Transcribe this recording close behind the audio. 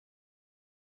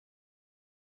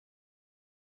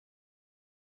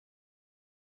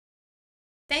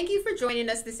Thank you for joining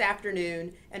us this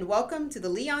afternoon and welcome to the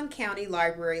Leon County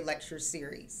Library Lecture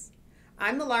Series.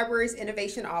 I'm the library's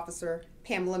Innovation Officer,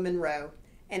 Pamela Monroe,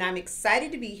 and I'm excited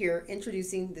to be here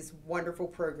introducing this wonderful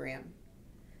program.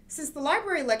 Since the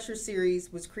Library Lecture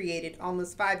Series was created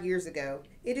almost 5 years ago,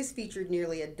 it has featured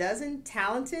nearly a dozen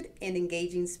talented and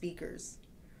engaging speakers.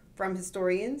 From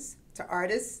historians to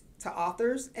artists to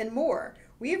authors and more,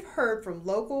 we have heard from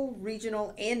local,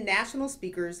 regional, and national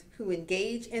speakers who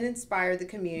engage and inspire the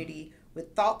community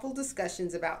with thoughtful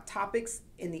discussions about topics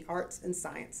in the arts and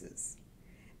sciences.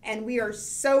 And we are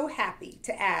so happy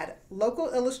to add local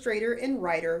illustrator and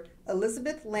writer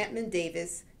Elizabeth Lampman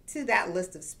Davis to that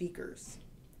list of speakers.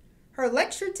 Her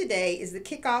lecture today is the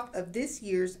kickoff of this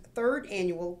year's third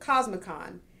annual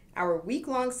CosmicCon, our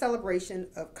week-long celebration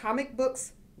of comic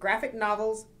books, graphic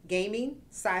novels, gaming,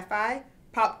 sci-fi,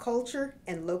 pop culture,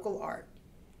 and local art.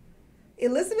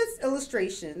 Elizabeth's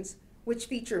illustrations, which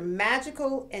feature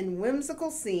magical and whimsical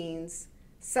scenes,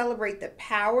 celebrate the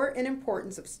power and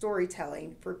importance of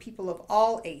storytelling for people of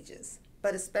all ages,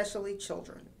 but especially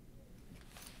children.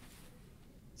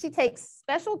 She takes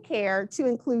special care to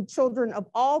include children of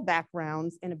all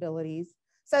backgrounds and abilities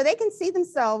so they can see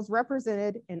themselves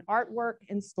represented in artwork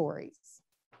and stories.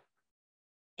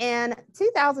 In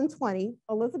 2020,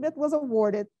 Elizabeth was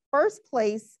awarded first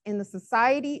place in the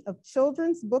Society of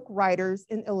Children's Book Writers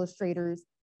and Illustrators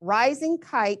Rising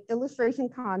Kite Illustration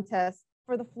Contest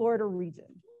for the Florida region.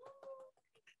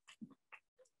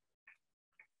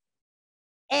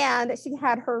 And she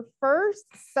had her first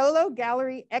solo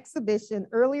gallery exhibition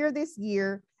earlier this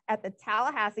year at the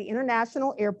Tallahassee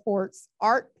International Airport's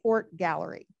Artport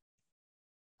Gallery.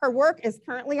 Her work is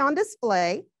currently on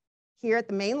display here at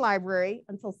the main library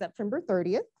until September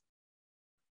 30th.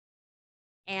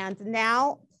 And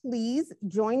now, please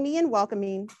join me in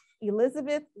welcoming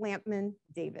Elizabeth Lampman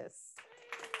Davis.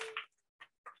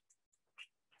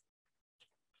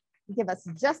 Give us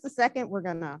just a second, we're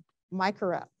gonna mic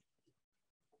her up.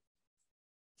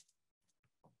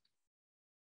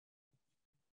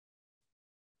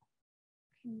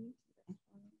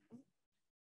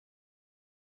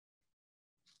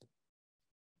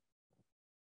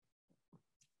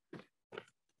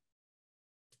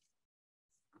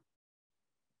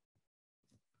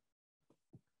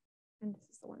 And this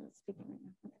is the one that's speaking right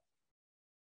now.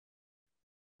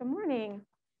 Good morning.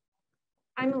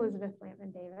 I'm Elizabeth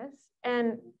Lampman Davis.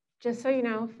 And just so you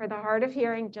know, for the hard of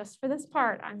hearing, just for this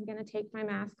part, I'm going to take my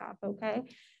mask off, okay?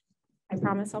 I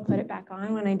promise I'll put it back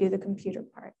on when I do the computer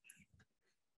part.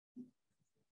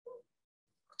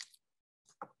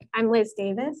 I'm Liz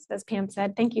Davis, as Pam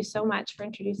said. Thank you so much for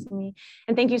introducing me.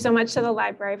 And thank you so much to the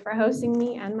library for hosting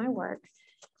me and my work.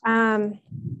 Let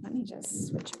me just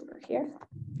switch over here.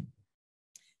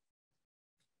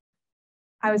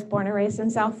 I was born and raised in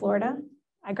South Florida.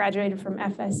 I graduated from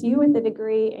FSU with a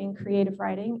degree in creative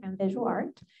writing and visual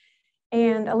art.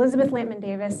 And Elizabeth Lampman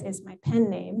Davis is my pen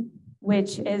name,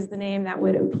 which is the name that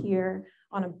would appear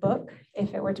on a book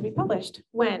if it were to be published,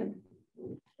 when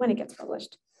it gets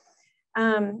published.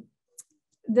 The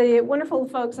wonderful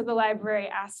folks at the library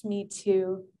asked me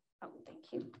to, oh,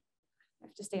 thank you. I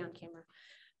have to stay on camera.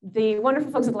 The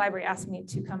wonderful folks at the library asked me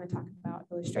to come and talk about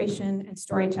illustration and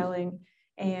storytelling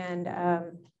and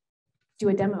do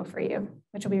a demo for you,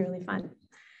 which will be really fun.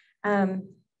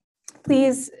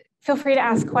 Please feel free to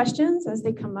ask questions as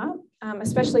they come up,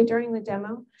 especially during the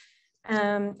demo,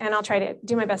 and I'll try to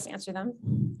do my best to answer them.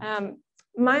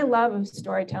 My love of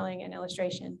storytelling and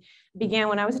illustration began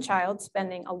when I was a child,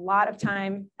 spending a lot of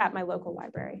time at my local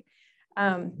library.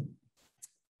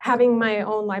 Having my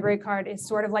own library card is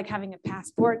sort of like having a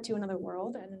passport to another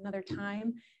world and another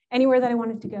time, anywhere that I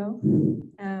wanted to go.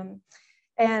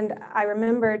 And I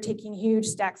remember taking huge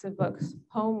stacks of books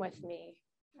home with me,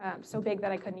 so big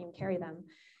that I couldn't even carry them.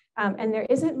 And there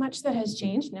isn't much that has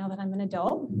changed now that I'm an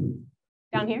adult.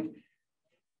 Down here?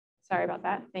 Sorry about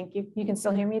that, thank you. You can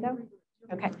still hear me though?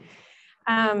 Okay.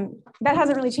 That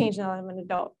hasn't really changed now that I'm an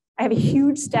adult. I have a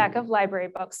huge stack of library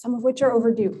books, some of which are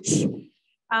overdue,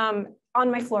 on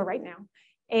my floor right now.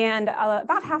 And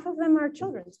about half of them are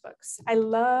children's books. I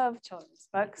love children's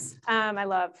books. I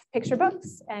love picture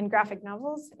books and graphic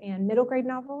novels and middle grade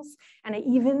novels. And I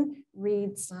even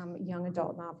read some young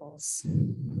adult novels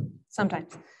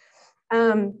sometimes.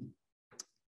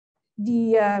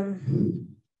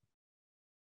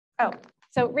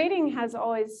 So reading has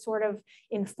always sort of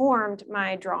informed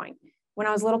my drawing. When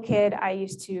I was a little kid, I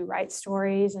used to write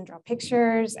stories and draw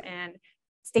pictures and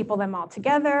staple them all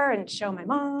together and show my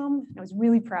mom. I was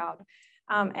really proud.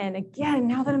 And again,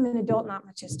 now that I'm an adult, not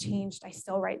much has changed. I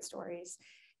still write stories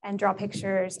and draw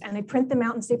pictures, and I print them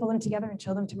out and staple them together and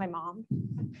show them to my mom.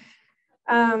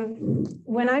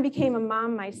 When I became a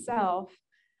mom myself,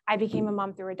 I became a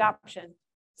mom through adoption.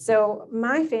 So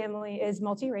my family is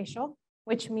multiracial,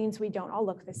 which means we don't all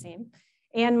look the same,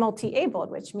 and multi-abled,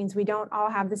 which means we don't all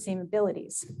have the same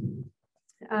abilities.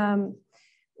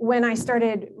 When I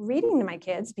started reading to my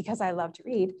kids, because I love to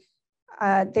read,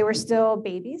 they were still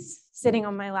babies sitting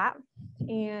on my lap.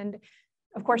 And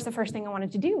of course, the first thing I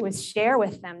wanted to do was share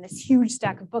with them this huge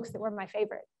stack of books that were my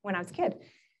favorite when I was a kid.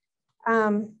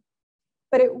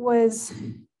 But it was,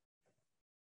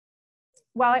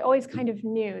 while I always kind of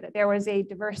knew that there was a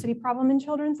diversity problem in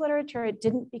children's literature, it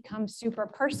didn't become super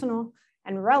personal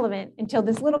and relevant until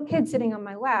this little kid sitting on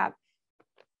my lap.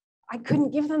 I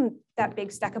couldn't give them that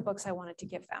big stack of books I wanted to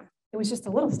give them. It was just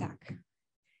a little stack.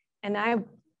 And I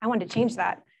wanted to change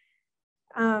that.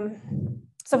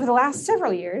 So for the last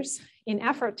several years, in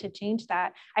effort to change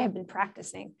that, I have been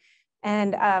practicing.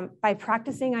 And by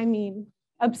practicing, I mean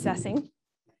obsessing,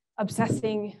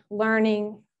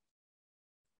 learning,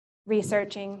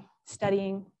 researching,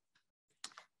 studying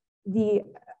the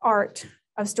art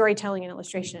of storytelling and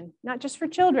illustration, not just for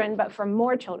children, but for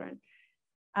more children.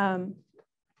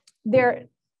 There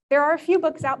are a few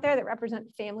books out there that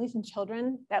represent families and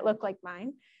children that look like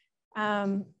mine,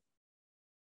 a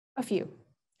few.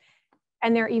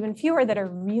 And there are even fewer that are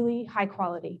really high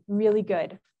quality, really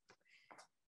good.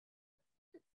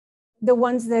 The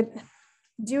ones that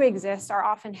do exist are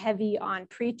often heavy on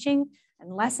preaching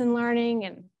and lesson learning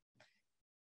and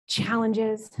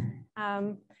challenges,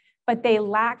 but they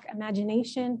lack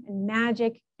imagination and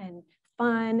magic and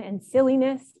fun and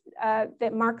silliness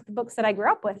that mark the books that I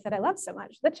grew up with that I love so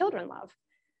much, that children love.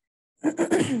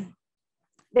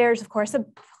 There's, of course, a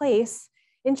place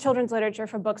in children's literature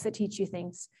for books that teach you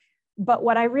things. But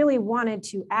what I really wanted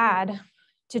to add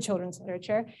to children's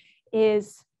literature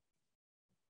is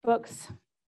books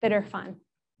that are fun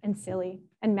and silly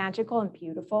and magical and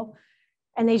beautiful.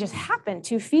 And they just happen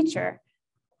to feature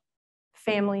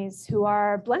families who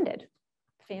are blended,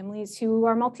 families who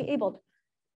are multi-abled,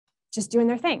 just doing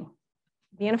their thing,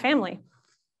 being a family.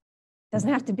 Doesn't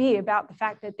have to be about the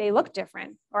fact that they look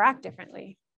different or act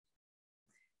differently.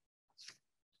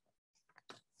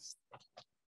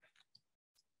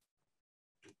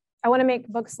 I want to make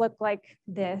books look like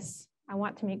this. I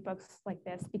want to make books like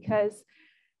this because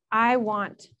I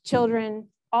want children,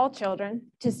 all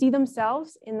children, to see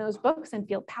themselves in those books and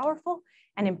feel powerful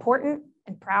and important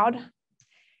and proud.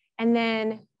 And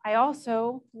then I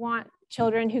also want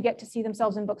children who get to see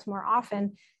themselves in books more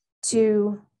often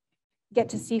to get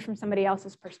to see from somebody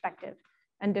else's perspective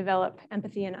and develop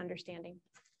empathy and understanding.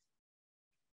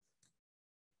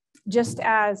 Just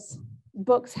as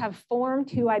books have formed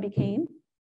who I became,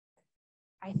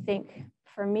 I think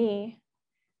for me,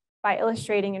 by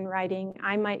illustrating and writing,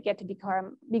 I might get to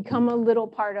become a little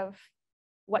part of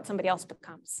what somebody else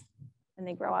becomes when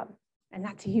they grow up. And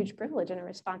that's a huge privilege and a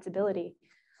responsibility.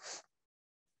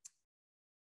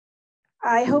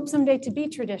 I hope someday to be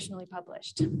traditionally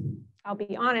published. I'll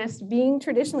be honest, being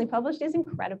traditionally published is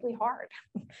incredibly hard.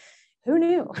 Who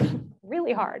knew?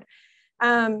 Really hard.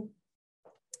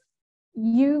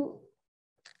 You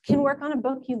can work on a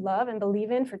book you love and believe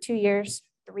in for 2 years,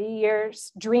 3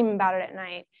 years, dream about it at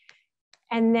night,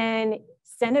 and then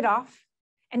send it off.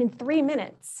 And in 3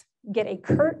 minutes, get a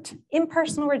curt,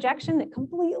 impersonal rejection that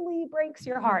completely breaks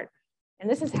your heart. And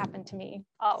this has happened to me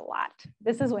a lot.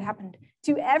 This is what happened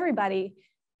to everybody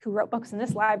who wrote books in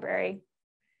this library.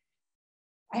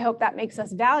 I hope that makes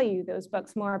us value those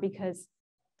books more because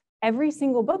every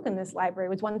single book in this library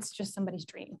was once just somebody's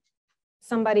dream,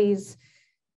 somebody's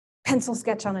pencil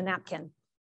sketch on a napkin.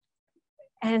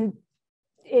 And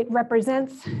it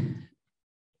represents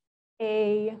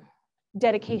a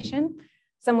dedication,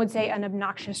 some would say an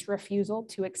obnoxious refusal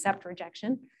to accept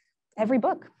rejection. Every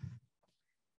book.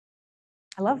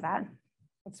 I love that.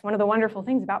 It's one of the wonderful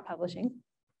things about publishing.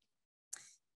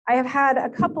 I have had a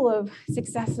couple of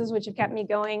successes which have kept me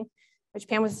going, which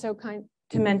Pam was so kind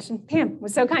to mention. Pam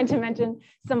was so kind to mention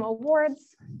some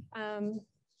awards.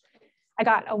 I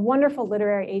got a wonderful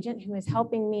literary agent who is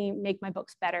helping me make my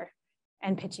books better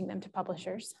and pitching them to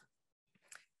publishers.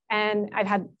 And I've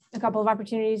had a couple of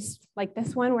opportunities like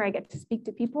this one where I get to speak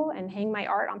to people and hang my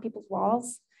art on people's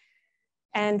walls.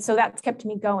 And so that's kept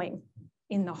me going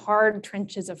in the hard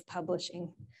trenches of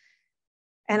publishing.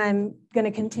 And I'm going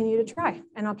to continue to try,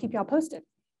 and I'll keep y'all posted.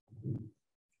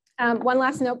 One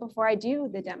last note before I do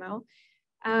the demo.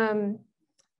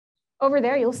 Over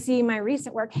there, you'll see my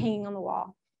recent work hanging on the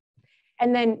wall.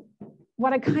 And then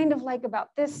what I kind of like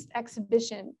about this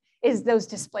exhibition is those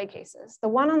display cases. The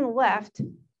one on the left,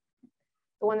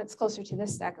 the one that's closer to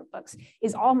this stack of books,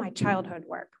 is all my childhood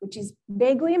work, which is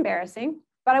vaguely embarrassing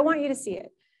but I want you to see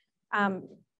it.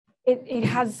 It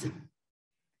has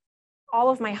all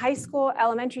of my high school,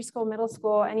 elementary school, middle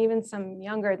school, and even some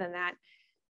younger than that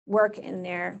work in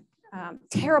there.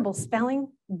 Terrible spelling,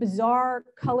 bizarre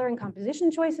color and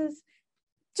composition choices,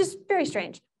 just very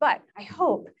strange. But I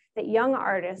hope that young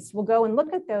artists will go and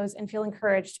look at those and feel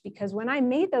encouraged, because when I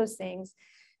made those things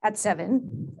at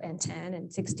 7 and 10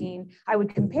 and 16, I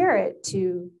would compare it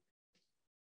to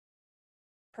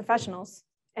professionals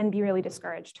and be really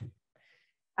discouraged.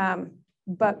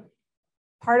 But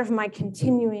part of my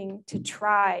continuing to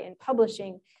try in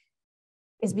publishing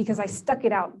is because I stuck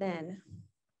it out then.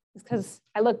 It's because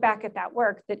I look back at that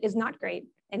work that is not great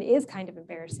and is kind of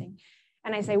embarrassing.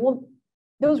 And I say, well,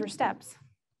 those were steps.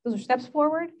 Those are steps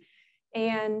forward,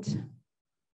 and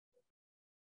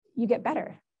you get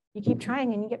better. You keep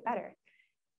trying and you get better.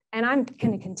 And I'm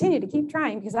going to continue to keep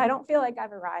trying because I don't feel like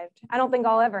I've arrived. I don't think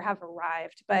I'll ever have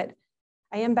arrived, but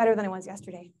I am better than I was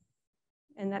yesterday.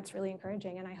 And that's really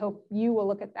encouraging. And I hope you will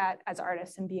look at that as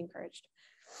artists and be encouraged.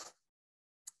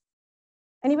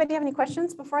 Anybody have any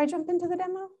questions before I jump into the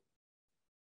demo?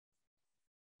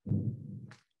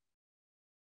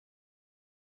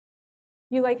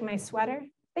 You like my sweater?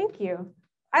 Thank you.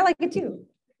 I like it too.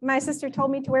 My sister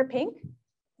told me to wear pink.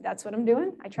 That's what I'm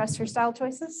doing. I trust her style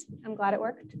choices. I'm glad it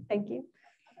worked. Thank you.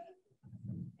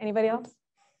 Anybody else?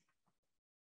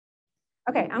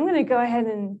 Okay, I'm going to go ahead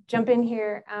and jump in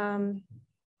here.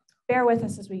 Bear with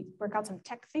us as we work out some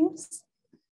tech things.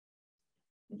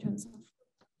 Let me turn this off.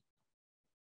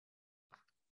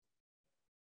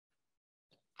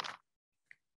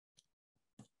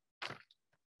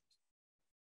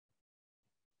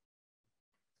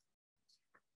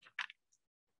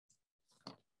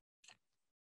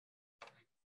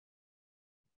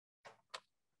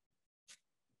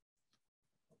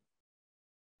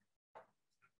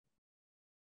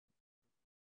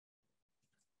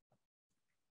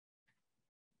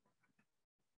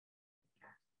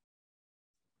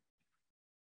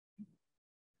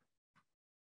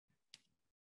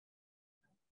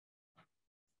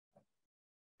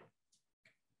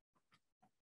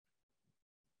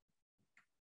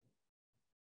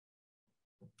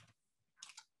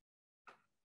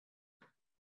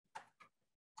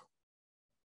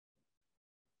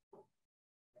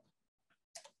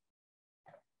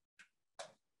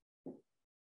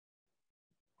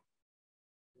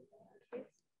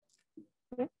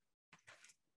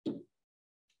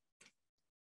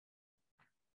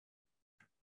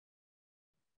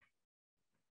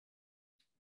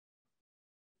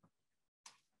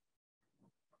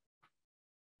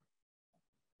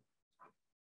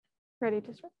 Ready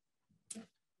to start?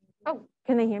 Oh,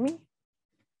 can they hear me?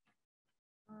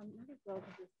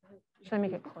 Should I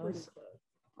make it close?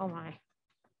 Oh my.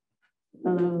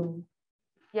 Hello.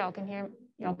 Y'all can hear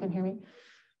me?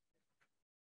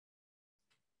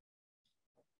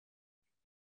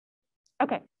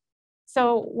 Okay.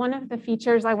 So one of the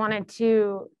features I wanted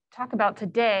to talk about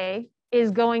today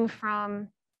is going from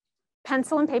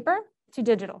pencil and paper to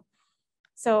digital.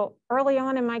 So early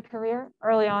on in my career,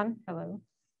 early on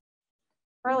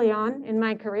in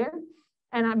my career,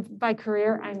 and by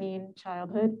career, I mean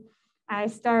childhood, I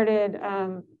started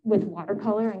with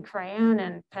watercolor and crayon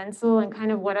and pencil and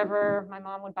kind of whatever my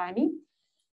mom would buy me,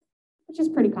 which is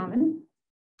pretty common.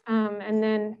 And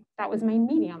then that was my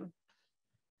medium.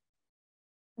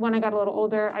 When I got a little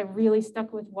older, I really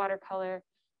stuck with watercolor,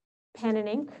 pen and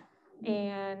ink,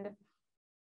 and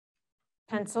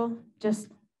pencil, just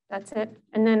that's it.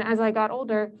 And then as I got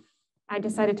older, I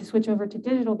decided to switch over to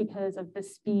digital because of the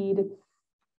speed.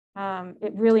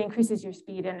 It really increases your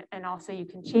speed, and also you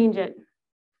can change it,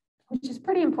 which is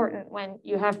pretty important when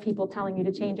you have people telling you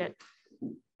to change it,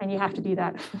 and you have to do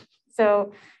that.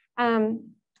 So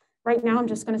right now I'm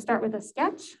just going to start with a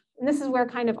sketch. And this is where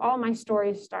kind of all my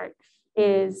stories start,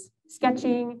 is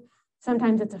sketching.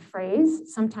 Sometimes it's a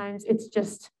phrase, sometimes it's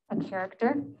just a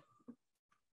character.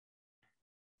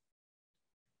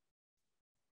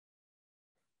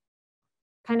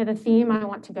 Kind of the theme I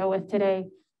want to go with today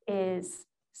is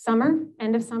summer,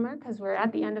 end of summer, because we're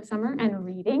at the end of summer, and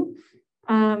reading,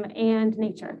 and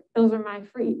nature. Those are my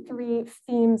three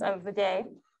themes of the day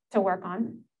to work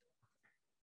on.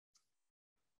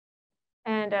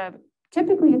 And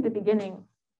typically at the beginning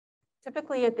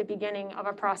of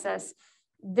a process,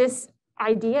 this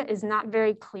idea is not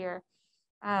very clear.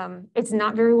 It's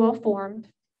not very well formed.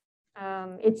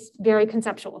 It's very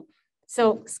conceptual.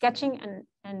 So sketching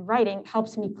and writing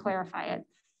helps me clarify it.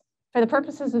 For the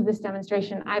purposes of this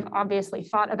demonstration, I've obviously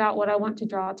thought about what I want to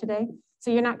draw today. So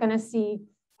you're not going to see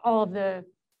all of the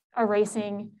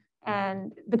erasing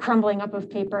and the crumbling up of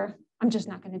paper. I'm just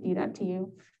not going to do that to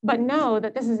you. But know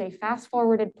that this is a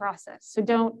fast-forwarded process. So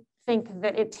don't think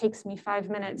that it takes me 5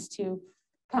 minutes to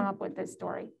come up with this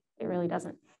story. It really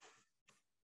doesn't.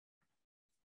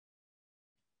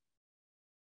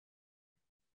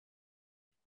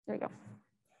 There we go.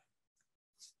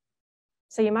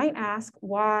 So you might ask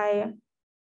why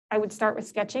I would start with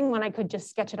sketching when I could just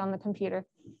sketch it on the computer.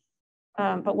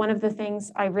 But one of the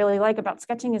things I really like about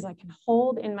sketching is I can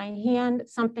hold in my hand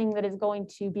something that is going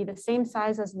to be the same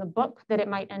size as the book that it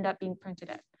might end up being printed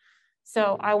in.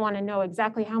 So I want to know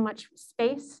exactly how much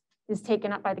space is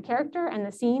taken up by the character and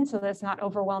the scene so that it's not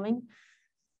overwhelming.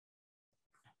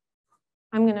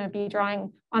 I'm going to be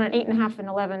drawing on an 8.5 and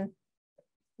 11,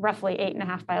 roughly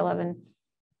 8.5 by 11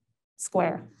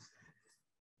 square.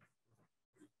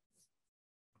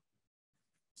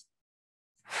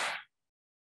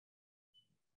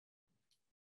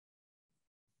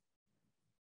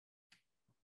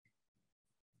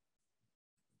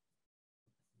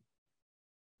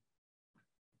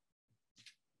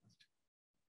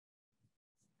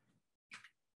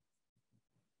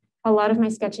 A lot of my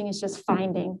sketching is just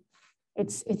finding.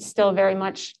 It's still very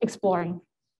much exploring.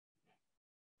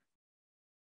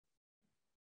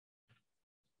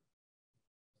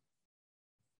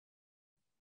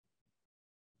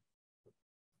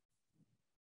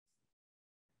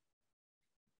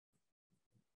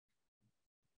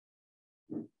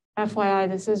 FYI,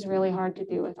 this is really hard to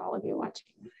do with all of you watching.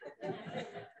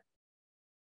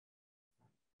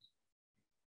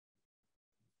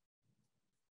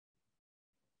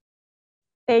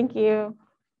 Thank you.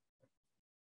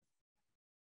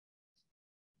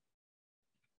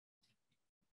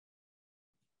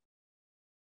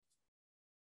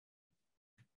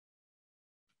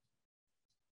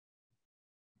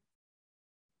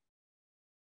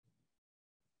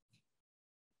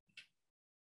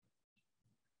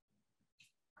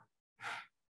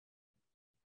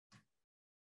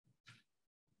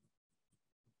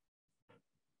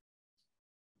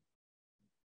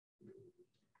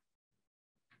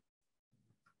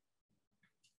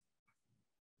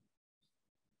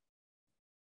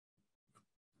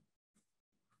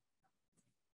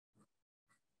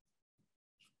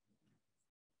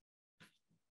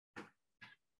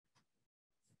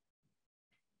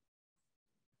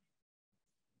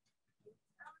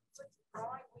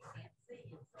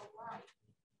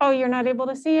 Oh, you're not able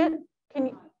to see it?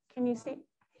 Can you see?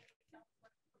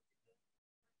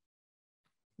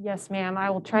 Yes, ma'am,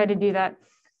 I will try to do that.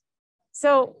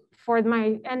 So for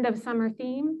my end of summer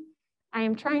theme, I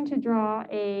am trying to draw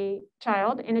a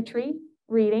child in a tree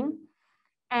reading.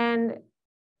 And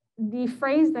the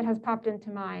phrase that has popped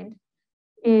into mind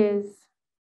is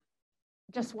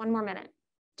just one more minute,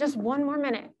 just one more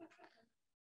minute.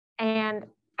 And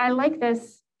I like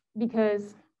this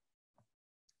because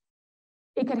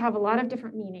it could have a lot of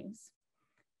different meanings.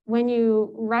 When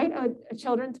you write a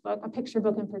children's book, a picture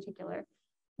book in particular,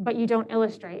 but you don't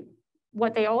illustrate,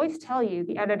 what they always tell you,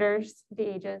 the editors, the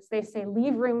agents, they say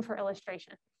leave room for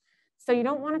illustration. So you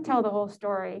don't want to tell the whole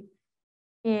story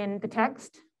in the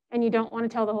text, and you don't want to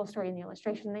tell the whole story in the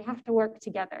illustration. They have to work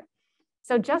together.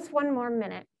 So just one more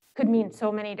minute could mean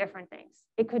so many different things.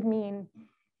 It could mean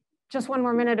just one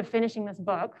more minute of finishing this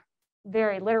book,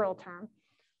 very literal term.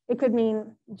 It could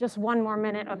mean just one more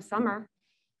minute of summer,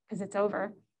 because it's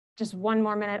over. Just one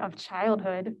more minute of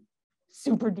childhood,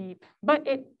 super deep, but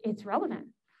it's relevant.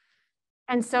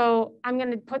 And so I'm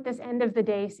going to put this end of the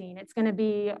day scene. It's going to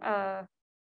be a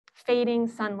fading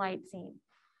sunlight scene.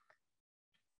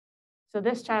 So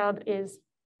this child is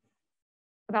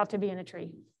about to be in a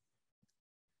tree.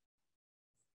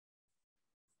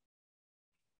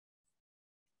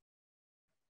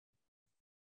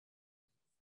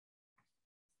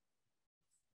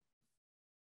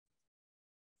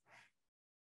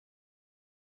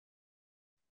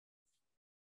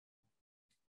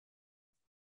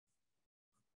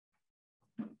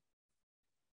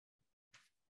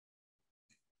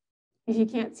 If you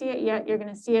can't see it yet, you're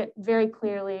going to see it very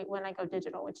clearly when I go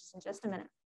digital, which is in just a minute.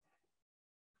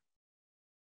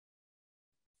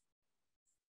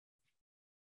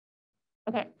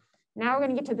 Okay, now we're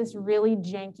going to get to this really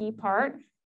janky part,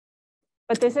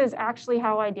 but this is actually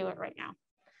how I do it right now.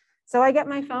 So I get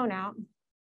my phone out.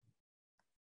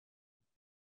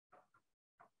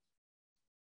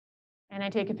 And I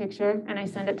take a picture and I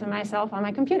send it to myself on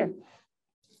my computer.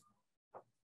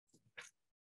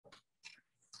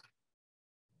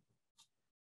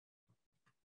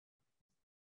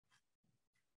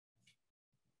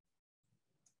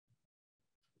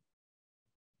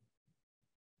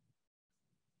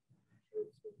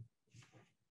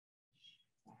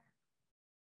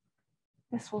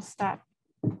 This will stop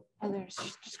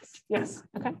Others, yes,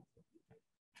 okay.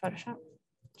 Photoshop,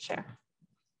 share.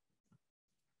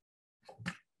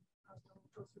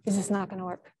 Is this not gonna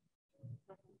work?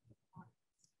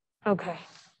 Okay.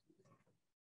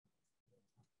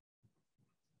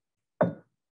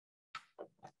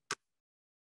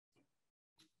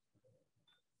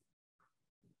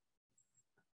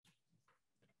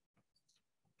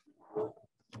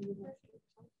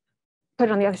 Put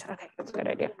it on the other side. Okay, that's a good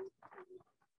idea.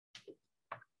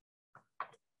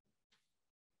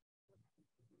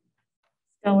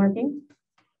 Still working?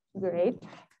 Great.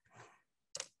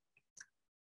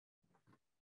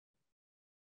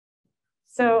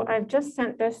 So I've just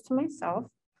sent this to myself.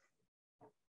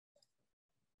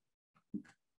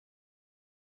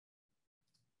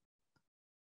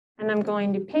 And I'm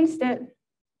going to paste it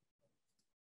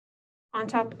on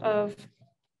top of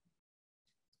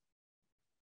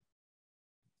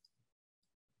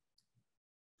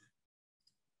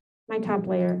my top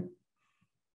layer.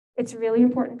 It's really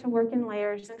important to work in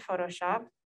layers in Photoshop.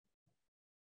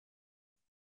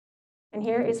 And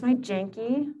here is my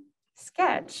janky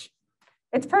sketch.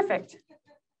 It's perfect.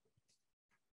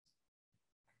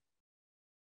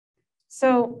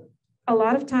 So a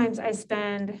lot of times I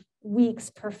spend weeks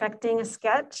perfecting a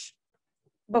sketch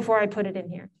before I put it in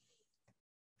here.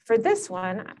 For this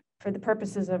one, for the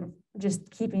purposes of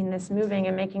just keeping this moving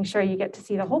and making sure you get to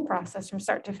see the whole process from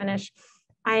start to finish,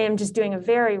 I am just doing a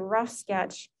very rough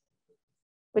sketch,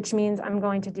 which means I'm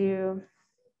going to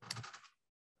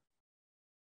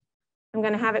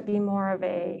have it be more of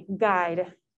a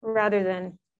guide rather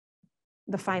than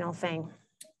the final thing,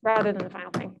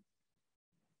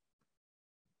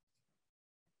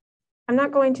 I'm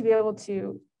not going to be able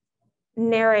to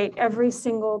narrate every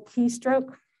single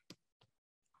keystroke.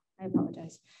 I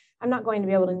apologize. I'm not going to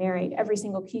be able to narrate every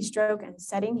single keystroke and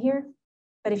setting here,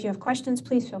 but if you have questions,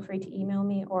 please feel free to email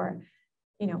me or,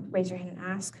 raise your hand and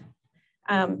ask.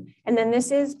 And then this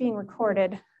is being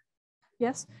recorded.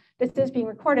 Yes, this is being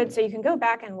recorded, so you can go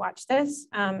back and watch this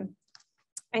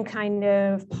and kind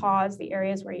of pause the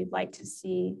areas where you'd like to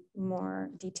see more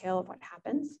detail of what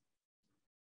happens.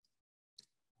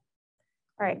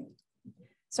 All right,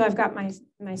 so I've got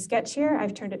my sketch here.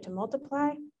 I've turned it to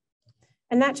multiply,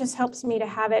 and that just helps me to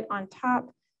have it on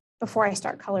top before I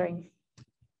start coloring.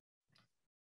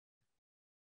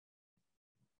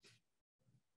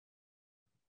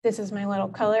 This is my little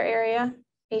color area,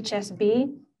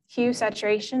 HSB, hue,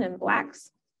 saturation, and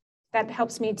blacks. That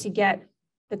helps me to get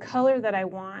the color that I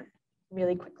want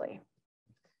really quickly.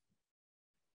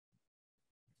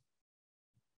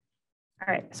 All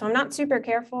right, so I'm not super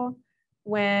careful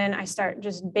when I start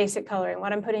just basic coloring.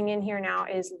 What I'm putting in here now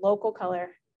is local color.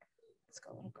 Let's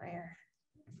go a little grayer.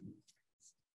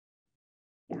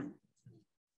 Yeah.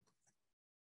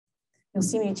 You'll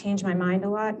see me change my mind a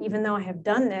lot, even though I have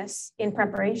done this in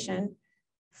preparation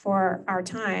for our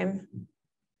time.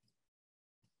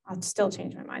 I'll still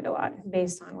change my mind a lot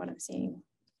based on what I'm seeing,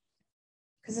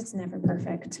 because it's never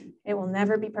perfect. It will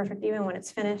never be perfect, even when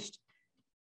it's finished.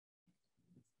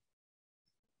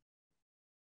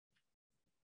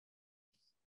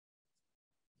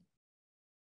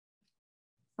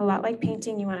 A lot like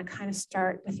painting, you want to kind of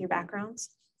start with your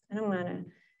backgrounds. And I'm going to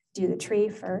do the tree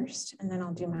first, and then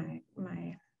I'll do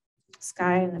my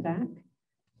sky in the back.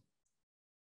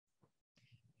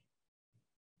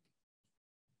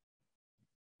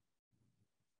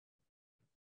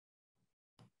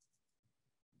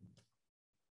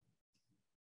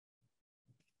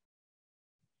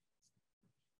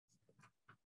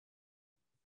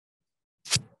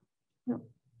 No,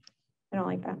 I don't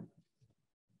like that.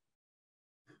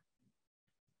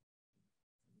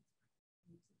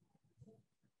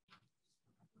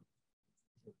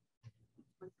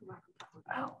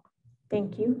 Oh,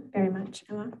 thank you very much,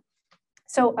 Emma.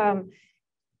 So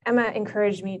Emma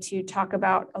encouraged me to talk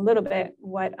about a little bit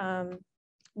what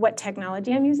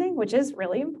technology I'm using, which is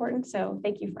really important. So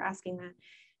thank you for asking that.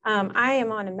 I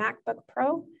am on a MacBook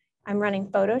Pro. I'm running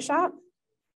Photoshop.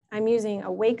 I'm using a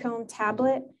Wacom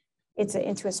tablet. It's an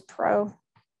Intuos Pro.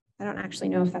 I don't actually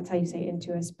know if that's how you say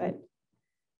Intuos, but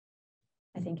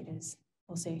I think it is.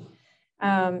 We'll see.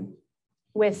 And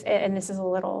this is a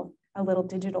little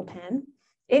digital pen.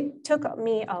 It took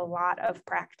me a lot of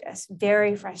practice,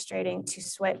 very frustrating to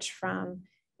switch from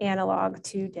analog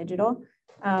to digital.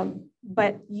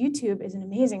 But YouTube is an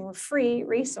amazing free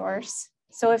resource.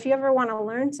 So if you ever want to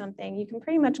learn something, you can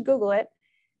pretty much Google it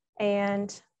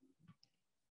and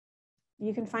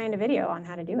you can find a video on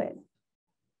how to do it.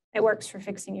 It works for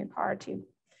fixing your car too.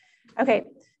 Okay,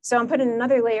 so I'm putting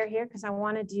another layer here because I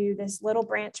want to do this little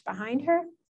branch behind her.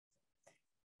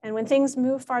 And when things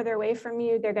move farther away from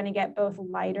you, they're going to get both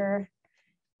lighter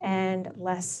and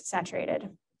less saturated.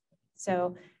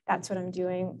 So that's what I'm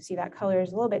doing. See, that color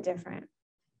is a little bit different.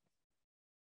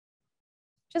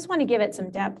 Just want to give it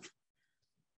some depth.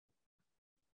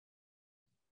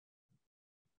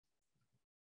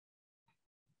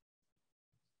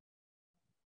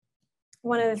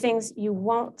 One of the things you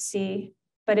won't see,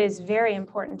 but is very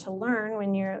important to learn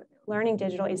when you're learning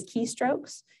digital, is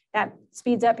keystrokes. That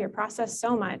speeds up your process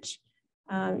so much.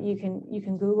 You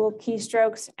can Google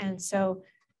keystrokes. And so,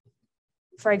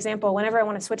 for example, whenever I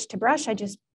want to switch to brush, I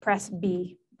just press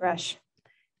B, brush.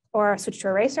 Or switch to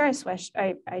eraser,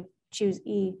 I choose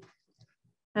E.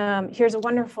 Here's a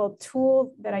wonderful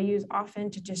tool that I use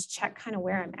often to just check kind of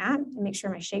where I'm at and make sure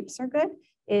my shapes are good,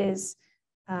 is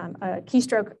a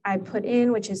keystroke I put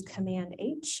in, which is Command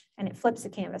H, and it flips the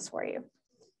canvas for you.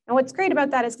 And what's great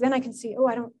about that is then I can see, oh,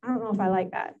 I don't know if I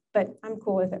like that, but I'm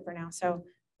cool with it for now. So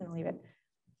I'm gonna leave it.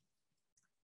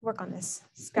 Work on this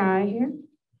sky here.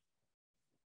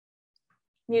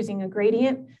 I'm using a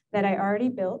gradient that I already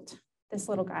built, this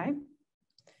little guy,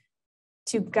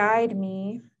 to guide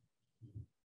me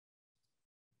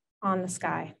on the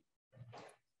sky.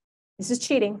 This is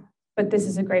cheating, but this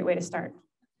is a great way to start.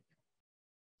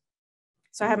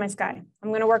 So I have my sky. I'm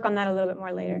going to work on that a little bit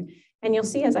more later. And you'll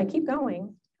see as I keep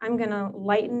going, I'm going to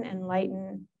lighten and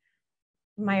lighten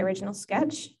my original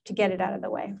sketch to get it out of the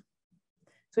way.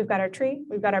 So we've got our tree,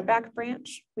 we've got our back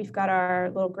branch, we've got our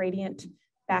little gradient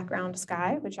background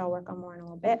sky, which I'll work on more in a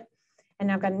little bit. And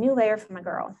now I've got a new layer for my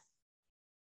girl.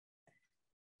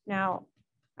 Now,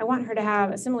 I want her to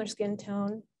have a similar skin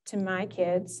tone to my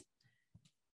kids,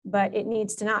 but it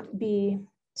needs to not be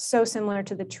so similar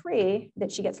to the tree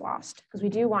that she gets lost, because we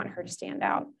do want her to stand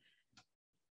out.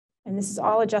 And this is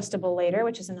all adjustable later,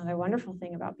 which is another wonderful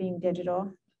thing about being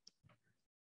digital,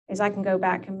 is I can go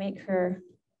back and make her,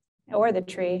 or the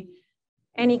tree,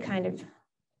 any kind of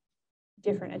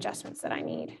different adjustments that I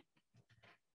need.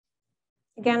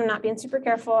 Again, I'm not being super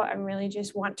careful. I really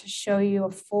just want to show you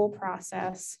a full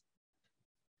process.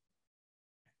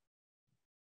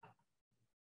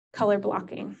 Color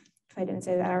blocking. If I didn't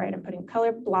say that all right, I'm putting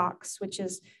color blocks, which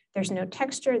is there's no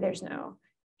texture, there's no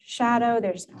shadow,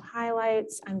 there's no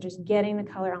highlights. I'm just getting the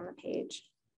color on the page.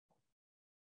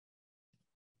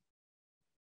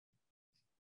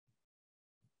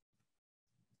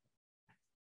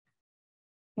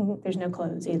 And there's no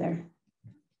clothes either.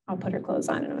 I'll put her clothes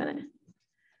on in a minute.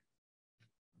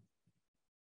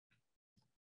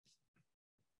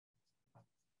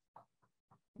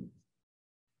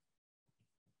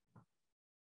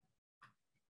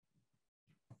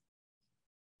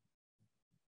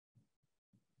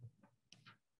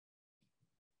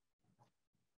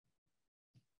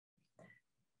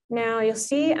 Now you'll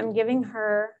see I'm giving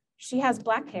her, she has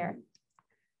black hair,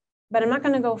 but I'm not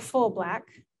going to go full black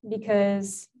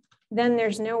because then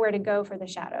there's nowhere to go for the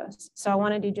shadows. So I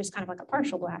want to do just kind of like a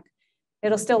partial black.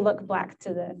 It'll still look black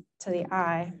to the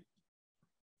eye,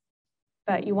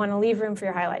 but you want to leave room for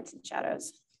your highlights and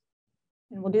shadows.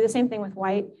 And we'll do the same thing with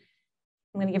white.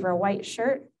 I'm going to give her a white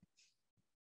shirt,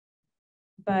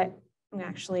 but I'm going to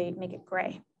actually make it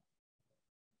gray,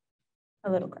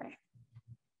 a little gray.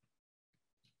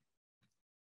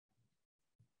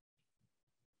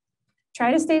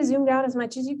 Try to stay zoomed out as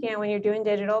much as you can when you're doing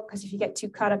digital, because if you get too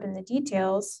caught up in the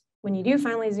details, when you do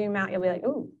finally zoom out, you'll be like,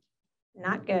 oh,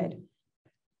 not good.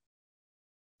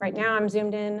 Right now I'm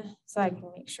zoomed in so I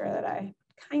can make sure that I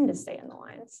kind of stay in the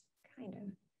lines, kind of.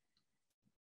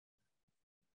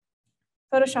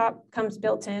 Photoshop comes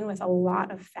built in with a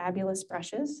lot of fabulous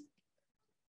brushes.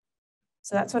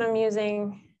 So that's what I'm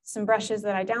using, some brushes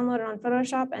that I downloaded on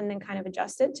Photoshop and then kind of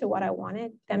adjusted to what I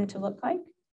wanted them to look like.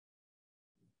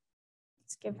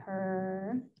 Let's give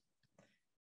her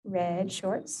red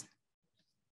shorts.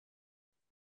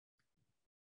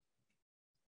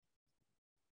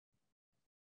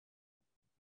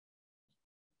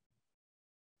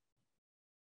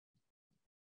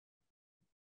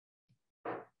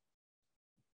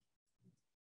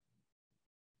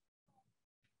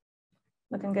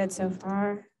 Looking good so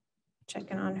far.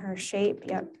 Checking on her shape,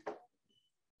 yep.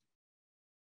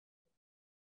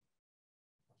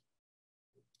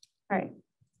 All right.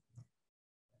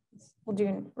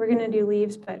 We're gonna do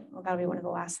leaves, but that'll be one of the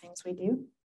last things we do.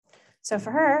 So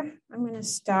for her, I'm gonna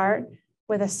start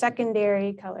with a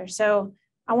secondary color. So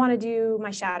I wanna do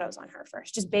my shadows on her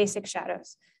first, just basic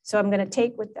shadows. So I'm gonna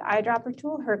take with the eyedropper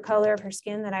tool, her color of her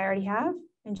skin that I already have,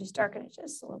 and just darken it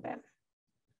just a little bit.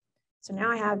 So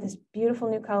now I have this beautiful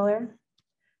new color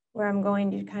where I'm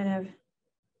going to kind of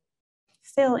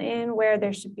fill in where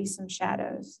there should be some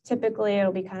shadows. Typically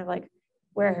it'll be kind of like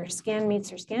where her skin meets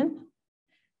her skin,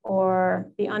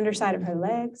 or the underside of her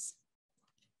legs,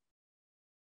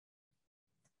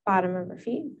 bottom of her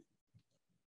feet.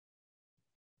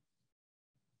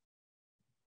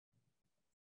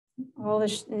 All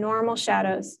the normal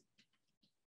shadows.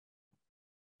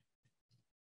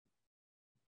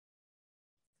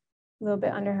 A little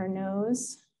bit under her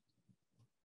nose,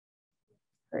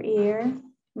 her ear. I'm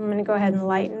going to go ahead and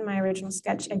lighten my original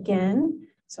sketch again.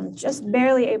 So I'm just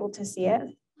barely able to see it.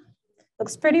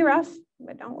 Looks pretty rough,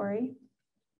 but don't worry.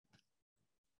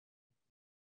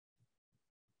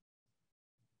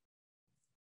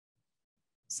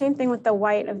 Same thing with the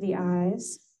white of the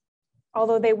eyes.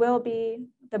 Although they will be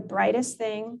the brightest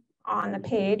thing on the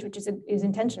page, which is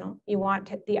intentional. You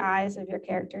want the eyes of your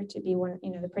character to be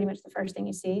pretty much the first thing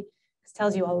you see. This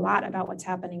tells you a lot about what's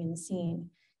happening in the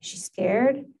scene. Is she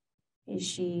scared? Is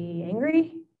she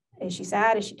angry? Is she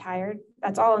sad? Is she tired?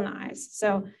 That's all in the eyes.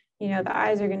 So, the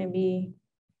eyes are going to be,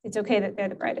 it's okay that they're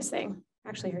the brightest thing.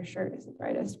 Actually, her shirt is the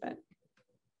brightest, but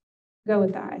go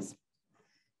with the eyes.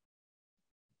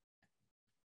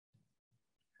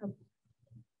 Her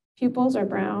pupils are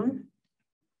brown.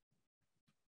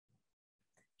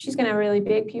 She's going to have really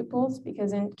big pupils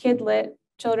because in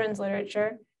children's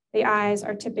literature, the eyes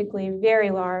are typically very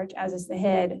large, as is the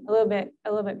head, a little bit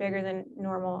bigger than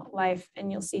normal life.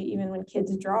 And you'll see even when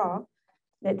kids draw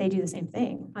that they do the same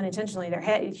thing unintentionally. Their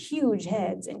huge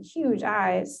heads and huge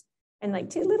eyes and like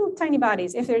two little tiny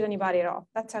bodies, if there's any body at all.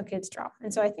 That's how kids draw.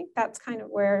 And so I think that's kind of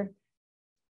where,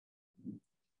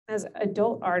 as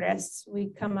adult artists, we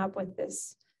come up with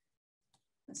this.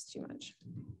 That's too much.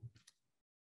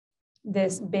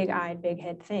 This big-eyed,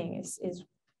 big-head thing is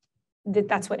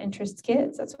that's what interests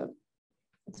kids. That's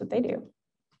what they do.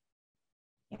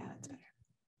 Yeah, that's better.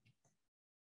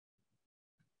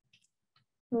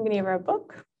 I'm going to give her a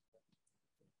book.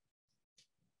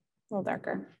 A little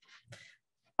darker.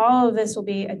 All of this will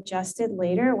be adjusted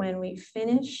later when we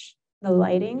finish the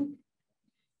lighting.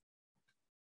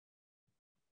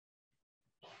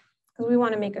 Because we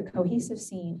want to make a cohesive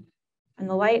scene. And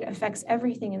the light affects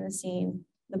everything in the scene.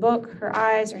 The book, her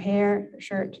eyes, her hair, her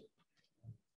shirt.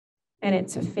 And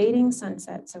it's a fading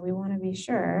sunset, so we want to be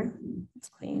sure. Let's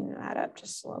clean that up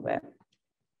just a little bit.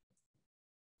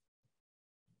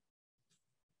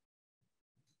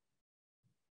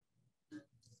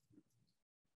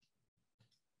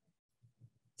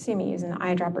 See me using the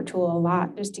eyedropper tool a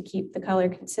lot just to keep the color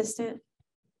consistent.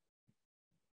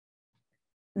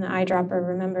 And the eyedropper,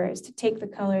 remember, is to take the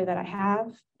color that I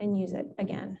have and use it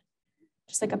again,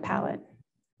 just like a palette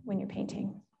when you're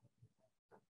painting.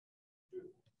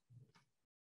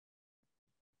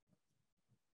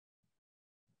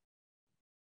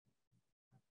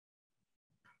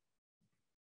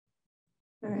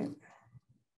 All right,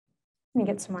 let me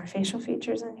get some more facial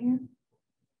features in here.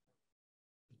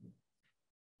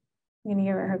 I'm gonna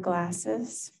give her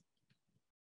glasses.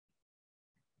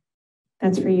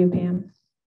 That's for you, Pam.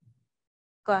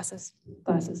 Glasses.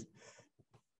 Glasses.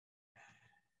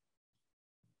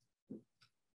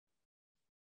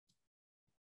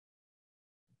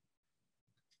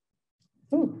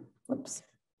 Ooh, whoops.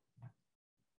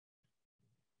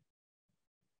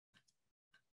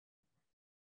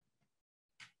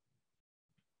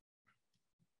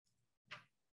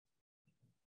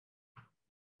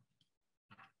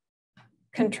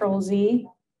 Control Z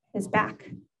is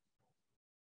back.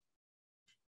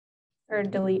 Or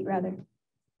delete, rather.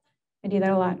 I do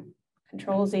that a lot.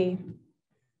 Control Z.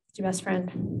 It's your best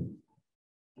friend.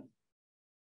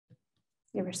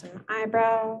 Give her some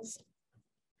eyebrows.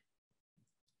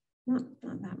 Not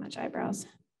that much eyebrows.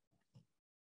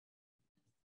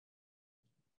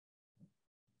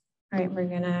 All right, we're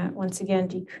gonna, once again,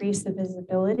 decrease the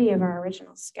visibility of our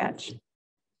original sketch.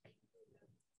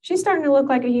 She's starting to look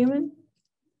like a human.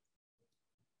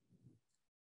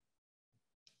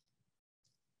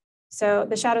 So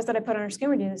the shadows that I put on her skin,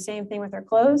 we're doing the same thing with her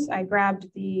clothes. I grabbed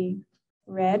the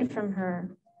red from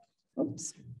her,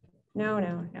 oops,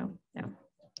 no.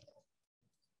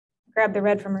 Grab the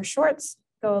red from her shorts,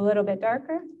 go a little bit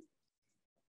darker. And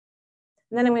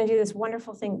then I'm gonna do this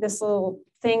wonderful thing. This little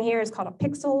thing here is called a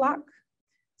pixel lock.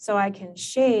 So I can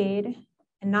shade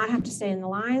and not have to stay in the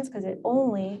lines because it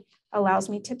only allows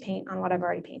me to paint on what I've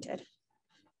already painted.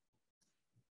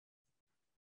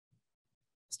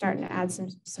 Starting to add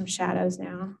some shadows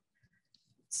now.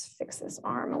 Let's fix this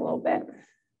arm a little bit.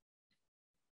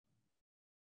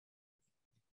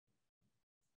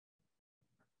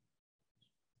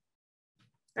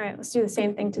 All right, let's do the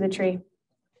same thing to the tree.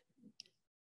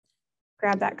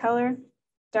 Grab that color,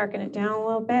 darken it down a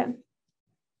little bit.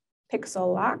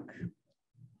 Pixel lock.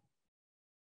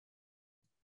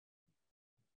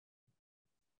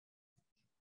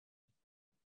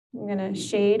 I'm gonna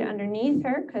shade underneath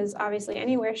her because obviously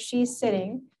anywhere she's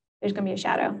sitting, there's gonna be a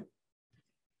shadow.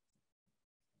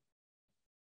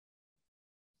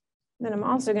 Then I'm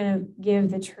also gonna give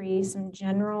the tree some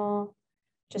general,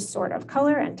 just sort of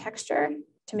color and texture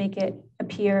to make it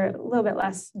appear a little bit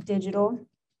less digital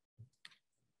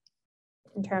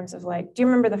in terms of like, do you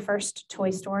remember the first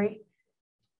Toy Story?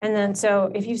 And then,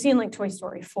 so if you've seen like Toy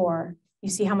Story 4, you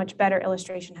see how much better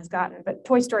illustration has gotten. But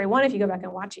Toy Story 1, if you go back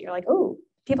and watch it, you're like, oh,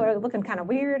 people are looking kind of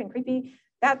weird and creepy.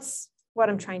 That's what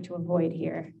I'm trying to avoid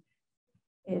here,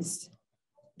 is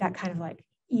that kind of like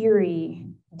eerie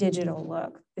digital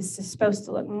look. This is supposed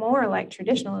to look more like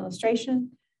traditional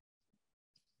illustration,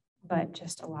 but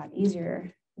just a lot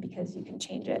easier because you can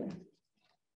change it.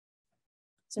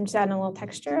 So I'm just adding a little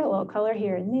texture, a little color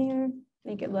here and there,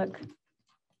 make it look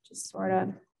just sort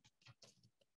of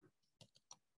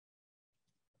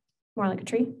more like a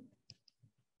tree.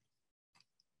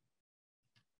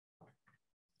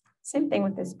 Same thing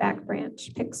with this back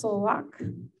branch, pixel lock.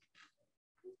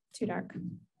 Too dark.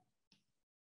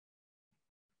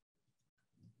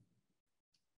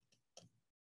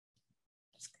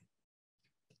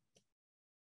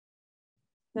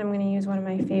 Then I'm going to use one of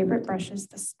my favorite brushes,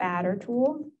 the spatter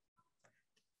tool,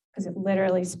 because it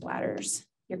literally splatters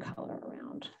your color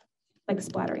around, like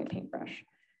splattering a paintbrush.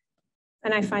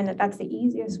 And I find that that's the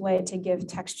easiest way to give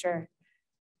texture,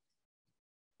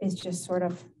 is just sort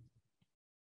of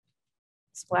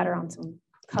splatter on some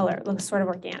color. It looks sort of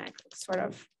organic, sort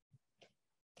of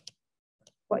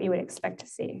what you would expect to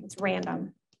see. It's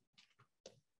random.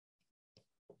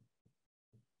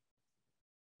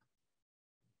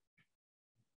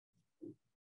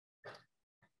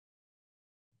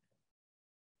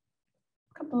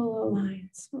 A couple of little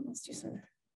lines. Let's do some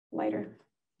lighter,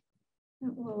 a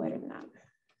little lighter than that.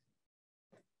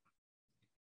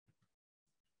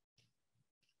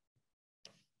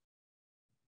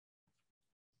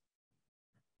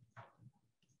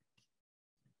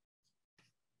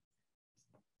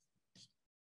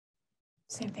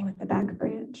 Same thing with the back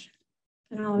branch.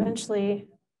 And I'll eventually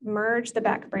merge the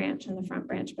back branch and the front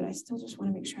branch, but I still just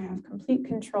want to make sure I have complete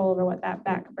control over what that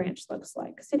back branch looks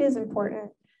like, because it is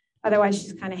important. Otherwise,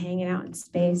 she's kind of hanging out in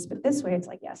space. But this way, it's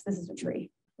like, yes, this is a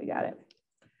tree. We got it.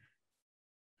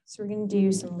 So we're going to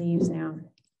do some leaves now.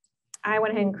 I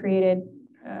went ahead and created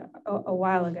a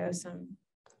while ago some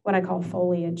what I call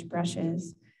foliage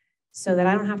brushes, so that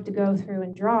I don't have to go through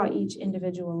and draw each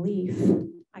individual leaf.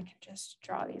 I can just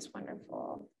draw these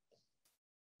wonderful.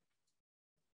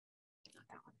 Not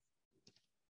that one.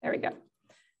 There we go.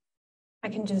 I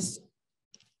can just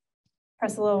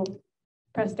press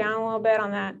down a little bit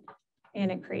on that,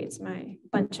 and it creates my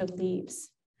bunch of leaves.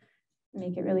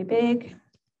 Make it really big.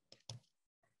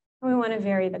 And we want to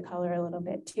vary the color a little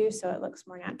bit too, so it looks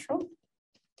more natural.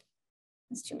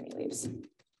 That's too many leaves.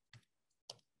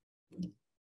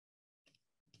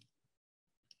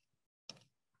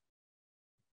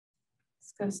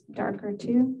 This goes darker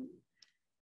too.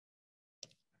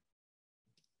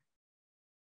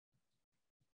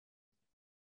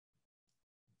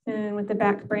 And with the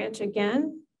back branch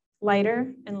again,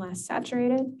 lighter and less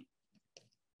saturated.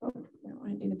 Oh, I don't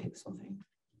want to do the pixel thing.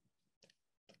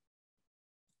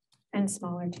 And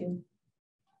smaller too.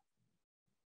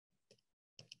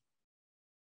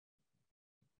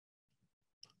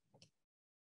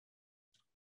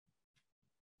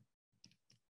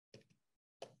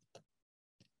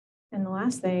 And the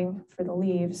last thing for the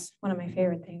leaves, one of my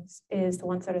favorite things, is the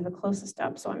ones that are the closest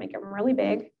up. So I make them really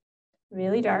big,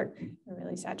 really dark, and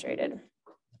really saturated.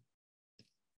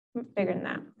 Bigger than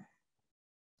that.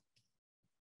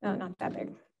 No, not that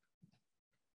big.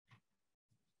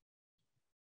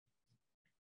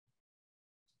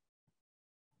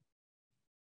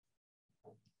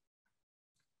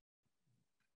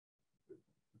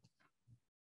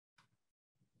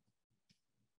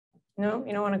 No,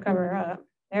 you don't want to cover her up.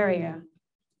 There we go.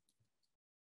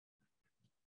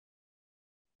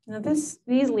 Now these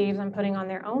leaves I'm putting on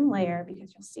their own layer,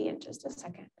 because you'll see in just a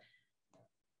second.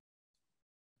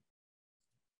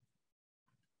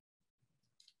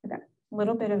 Okay, a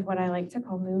little bit of what I like to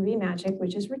call movie magic,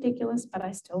 which is ridiculous, but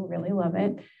I still really love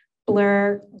it.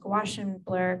 Blur, Gaussian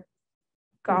blur,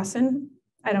 Gaussian.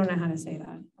 I don't know how to say that.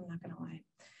 I'm not gonna lie.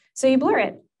 So you blur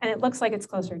it and it looks like it's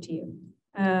closer to you.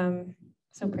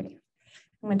 So pretty.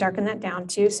 I'm going to darken that down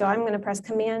too. So I'm going to press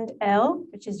Command L,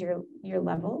 which is your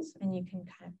levels, and you can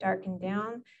kind of darken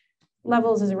down.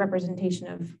 Levels is a representation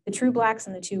of the true blacks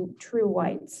and the two true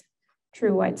whites.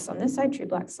 True whites on this side, true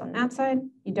blacks on that side.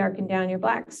 You darken down your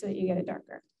blacks so that you get it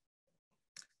darker.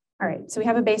 All right, so we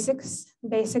have a basic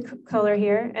color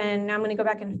here, and now I'm going to go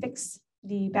back and fix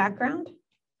the background.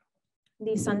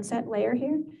 the sunset layer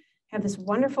here, I have this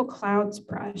wonderful clouds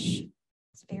brush.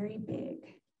 It's very big.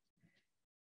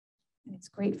 And it's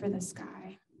great for the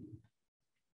sky.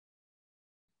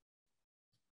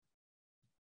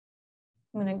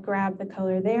 I'm going to grab the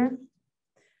color there.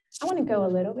 I want to go a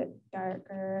little bit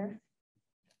darker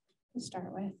to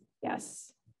start with.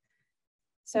 Yes.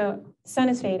 So sun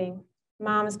is fading.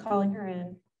 Mom is calling her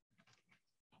in.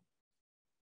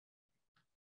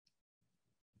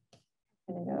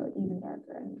 I'm going to go even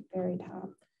darker and very top.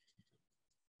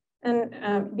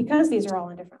 And because these are all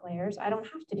in different layers, I don't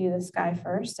have to do the sky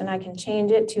first, and I can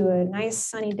change it to a nice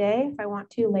sunny day if I want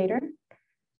to later,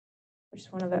 which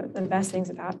is one of the best things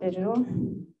about digital.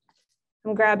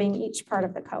 I'm grabbing each part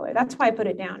of the color. That's why I put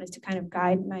it down, is to kind of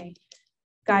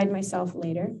guide myself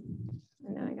later.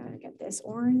 And then I gotta get this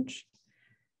orange.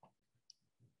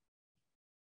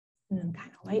 And then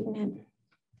kind of lighten it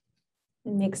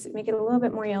and make it a little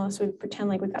bit more yellow, so we pretend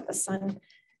like we've got the sun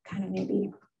kind of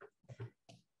maybe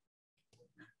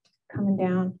coming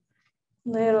down a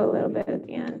little bit at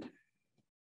the end.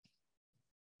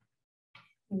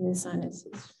 Maybe the sun is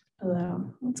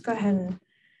below. Let's go ahead and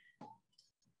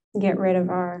get rid of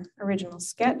our original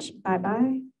sketch.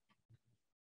 Bye-bye.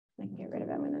 I can get rid of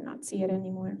it. I'm going to not see it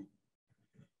anymore.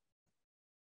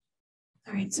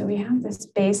 All right, so we have this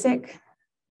basic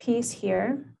piece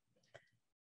here.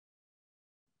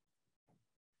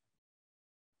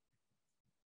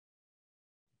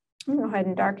 I'm going to go ahead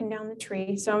and darken down the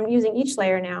tree. So I'm using each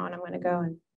layer now, and I'm going to go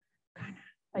and kind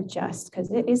of adjust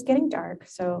because it is getting dark.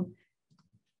 So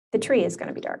the tree is going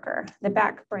to be darker. The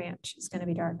back branch is going to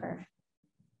be darker.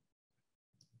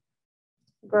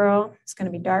 Girl is going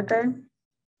to be darker,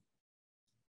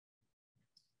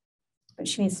 but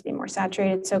she needs to be more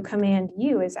saturated. So Command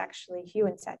U is actually hue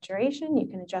and saturation. You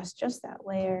can adjust just that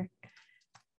layer.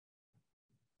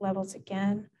 Levels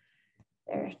again.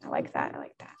 There, I like that. I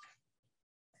like that.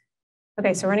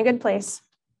 Okay, so we're in a good place.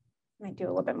 Might do a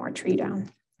little bit more tree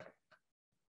down.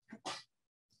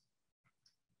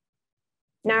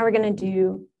 Now we're going to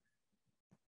do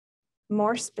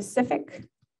more specific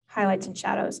highlights and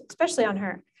shadows, especially on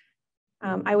her.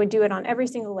 I would do it on every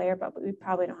single layer, but we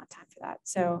probably don't have time for that.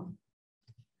 So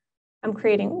I'm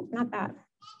creating,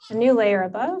 a new layer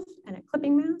above and a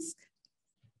clipping mask.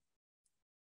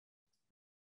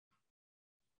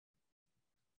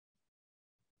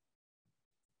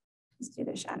 Let's do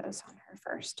the shadows on her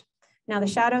first. Now the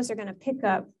shadows are going to pick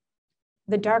up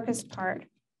the darkest part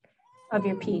of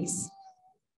your piece.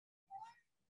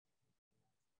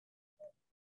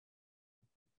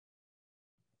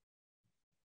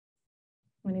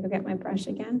 I'm going to go get my brush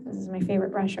again. This is my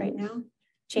favorite brush right now.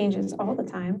 Changes all the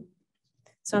time.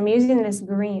 So I'm using this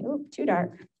green. Ooh, too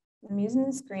dark. I'm using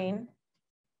this green.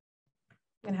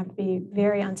 I'm going to have to be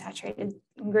very unsaturated.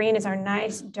 Green is our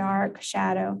nice dark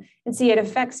shadow. And see, it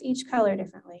affects each color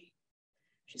differently,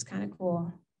 which is kind of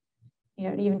cool. You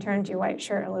know, it even turns your white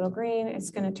shirt a little green. It's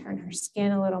going to turn her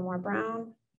skin a little more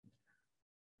brown.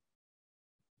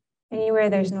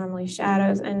 Anywhere there's normally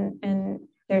shadows, and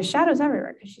there's shadows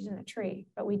everywhere because she's in a tree,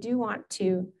 but we do want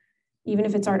to, even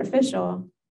if it's artificial,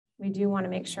 we do want to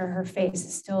make sure her face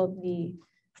is still the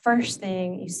first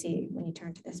thing you see when you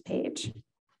turn to this page.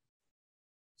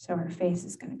 So her face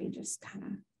is going to be just kind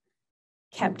of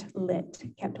kept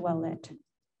well lit.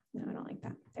 No, I don't like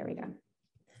that. There we go.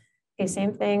 Okay,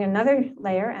 same thing, another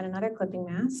layer and another clipping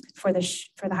mask for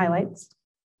the highlights.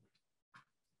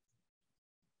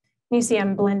 You see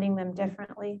I'm blending them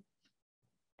differently.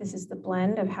 This is the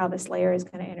blend of how this layer is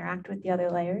going to interact with the other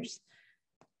layers.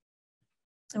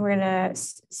 And we're going to,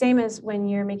 same as when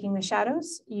you're making the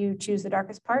shadows, you choose the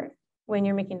darkest part. When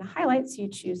you're making the highlights, you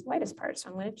choose the lightest part. So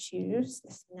I'm going to choose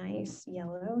this nice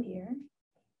yellow here.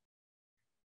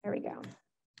 There we go.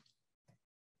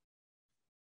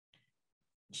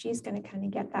 She's going to kind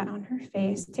of get that on her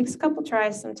face. It takes a couple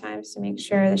tries sometimes to make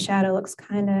sure the shadow looks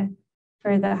kind of,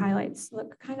 or the highlights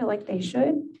look kind of like they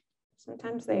should.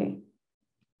 Sometimes they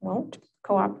won't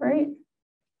cooperate.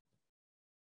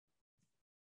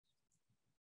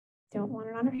 Don't want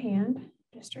it on her hand,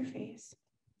 just her face.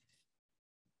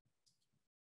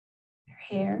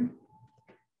 Her hair,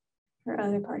 her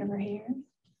other part of her hair.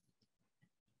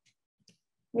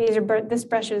 This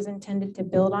brush is intended to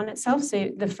build on itself.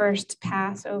 So the first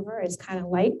pass over is kind of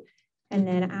light. And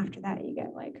then after that, you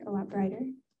get like a lot brighter.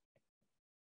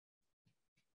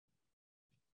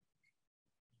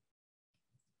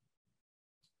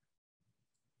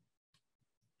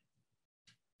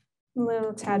 A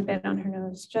little tad bit on her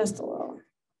nose, just a little.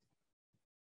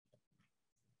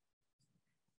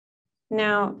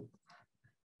 Now,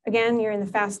 again, you're in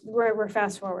the we're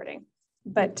fast forwarding,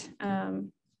 but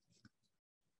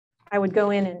I would go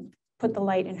in and put the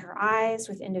light in her eyes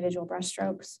with individual brush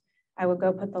strokes. I would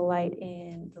go put the light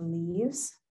in the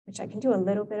leaves, which I can do a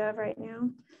little bit of right now.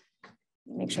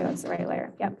 Make sure that's the right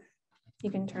layer. Yep. You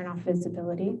can turn off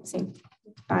visibility. See,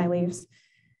 by leaves.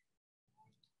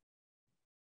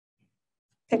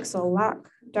 Pixel lock,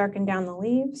 darken down the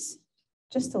leaves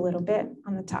just a little bit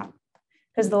on the top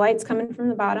because the light's coming from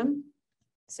the bottom.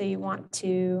 So you want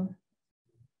to,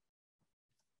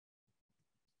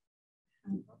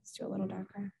 let's do a little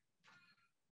darker.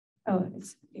 Oh,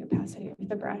 it's the opacity of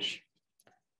the brush.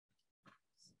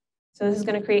 So this is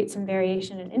going to create some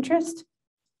variation and interest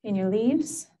in your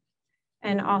leaves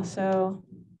and also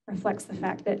reflects the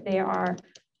fact that they are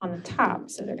on the top.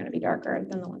 So they're going to be darker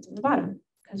than the ones on the bottom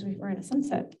because we're in a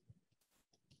sunset.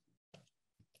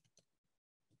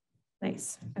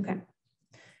 Nice. Okay.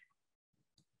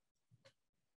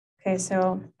 Okay,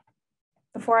 so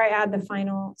before I add the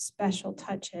final special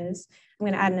touches, I'm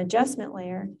going to add an adjustment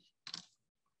layer,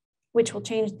 which will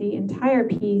change the entire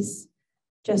piece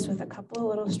just with a couple of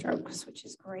little strokes, which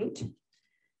is great.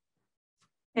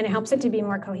 And it helps it to be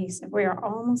more cohesive. We are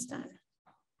almost done.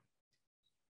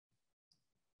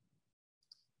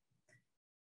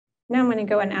 Now I'm going to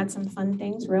go and add some fun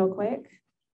things real quick.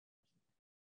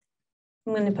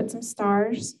 I'm going to put some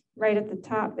stars right at the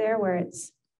top there where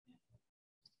it's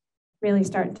really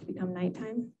starting to become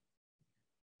nighttime.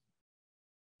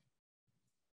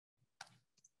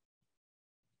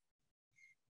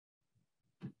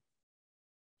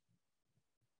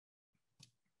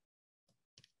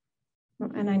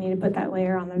 And I need to put that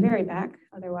layer on the very back,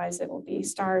 otherwise it will be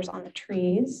stars on the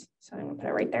trees. So I'm going to put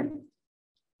it right there.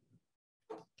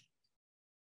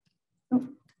 Oh.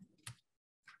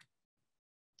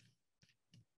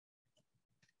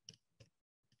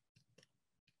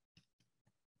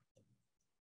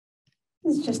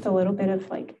 This is just a little bit of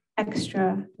like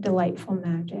extra delightful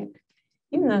magic.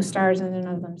 Even though stars in and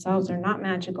of themselves are not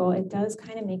magical, it does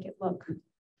kind of make it look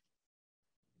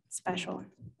special,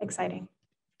 exciting.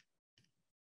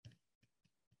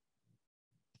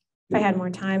 If I had more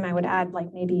time, I would add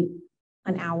like maybe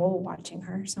an owl watching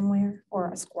her somewhere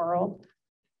or a squirrel.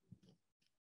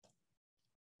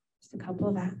 Just a couple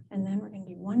of that. And then we're going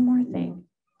to do one more thing.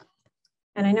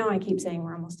 And I know I keep saying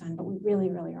we're almost done, but we really,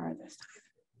 really are this time.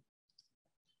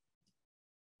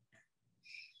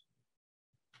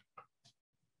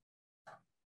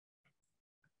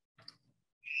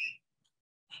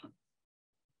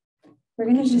 We're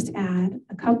going to just add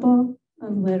a couple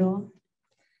of little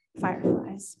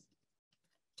fireflies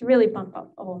to really bump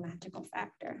up the whole magical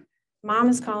factor. Mom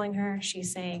is calling her.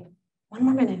 She's saying, 1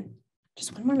 more minute,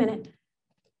 just 1 more minute.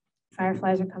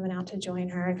 Fireflies are coming out to join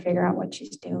her and figure out what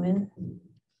she's doing.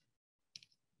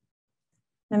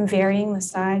 I'm varying the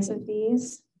size of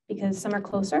these because some are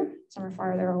closer, some are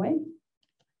farther away.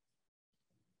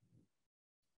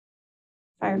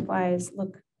 Fireflies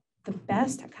look the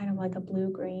best at kind of like a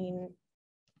blue-green,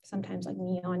 sometimes like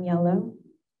neon yellow.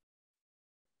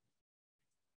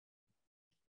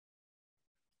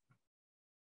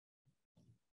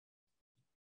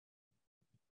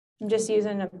 I'm just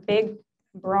using a big,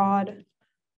 broad,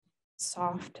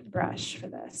 soft brush for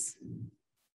this.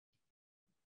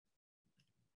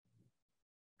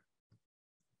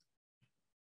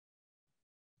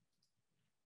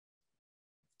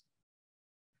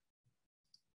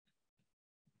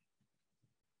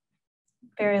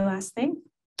 Very last thing.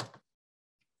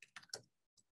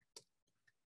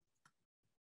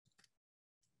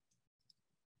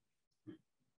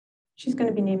 She's going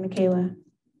to be named Michaela.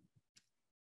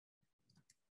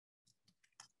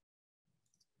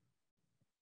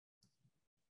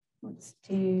 Let's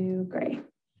do gray.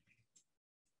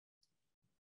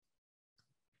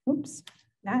 Oops,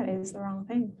 that is the wrong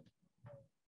thing.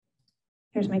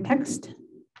 Here's my text.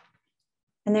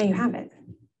 And there you have it.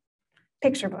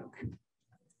 Picture book.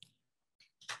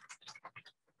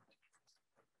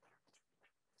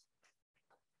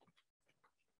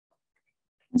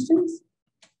 Questions?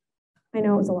 I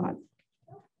know it was a lot.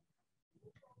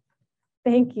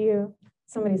 Thank you.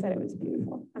 Somebody said it was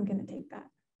beautiful. I'm going to take that.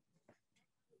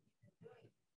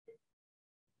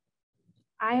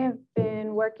 I have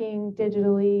been working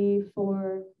digitally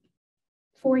for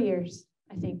 4 years,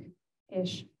 I think,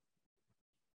 ish.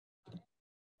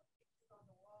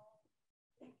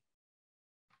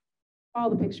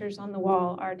 All the pictures on the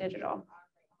wall are digital.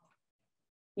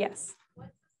 Yes.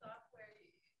 What's the software you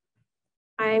use?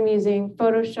 I am using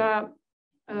Photoshop,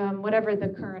 whatever the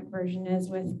current version is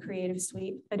with Creative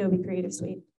Suite, Adobe Creative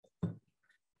Suite.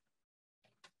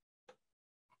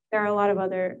 There are a lot of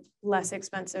other less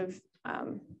expensive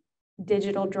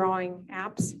digital drawing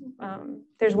apps.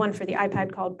 There's one for the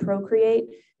iPad called Procreate.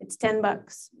 It's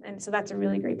 $10. And so that's a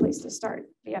really great place to start.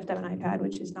 You have to have an iPad,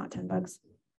 which is not $10. We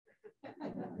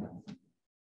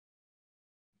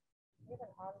have an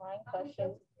online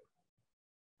question.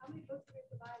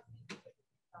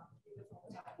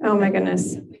 Oh my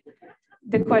goodness.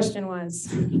 The question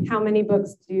was, how many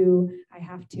books do I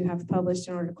have to have published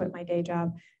in order to quit my day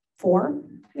job? 4,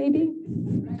 maybe,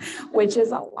 which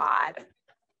is a lot.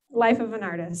 Life of an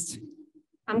artist.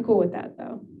 I'm cool with that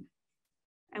though.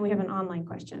 And we have an online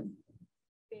question.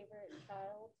 Favorite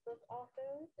child's book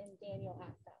author? And Daniel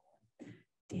asked that one.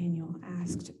 Daniel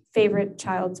asked, favorite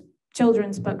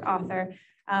children's book author.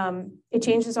 It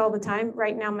changes all the time.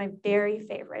 Right now, my very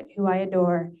favorite, who I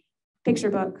adore, picture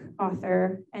book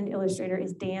author and illustrator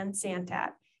is Dan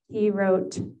Santat. He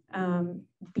wrote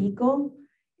Beagle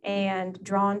and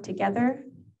Drawn Together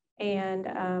and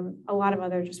a lot of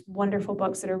other just wonderful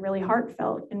books that are really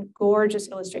heartfelt and gorgeous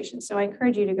illustrations. So I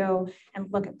encourage you to go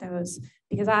and look at those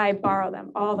because I borrow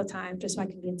them all the time just so I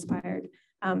can be inspired.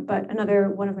 But another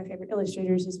one of my favorite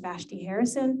illustrators is Vashti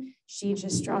Harrison. She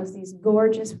just draws these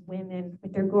gorgeous women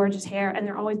with their gorgeous hair, and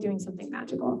they're always doing something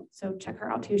magical. So check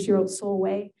her out too. She wrote Soul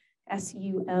Way,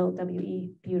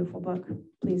 S-U-L-W-E, beautiful book.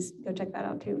 Please go check that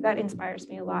out too. That inspires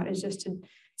me a lot, is just to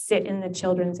sit in the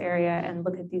children's area and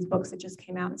look at these books that just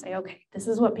came out and say, okay, this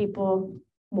is what people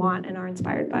want and are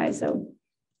inspired by. So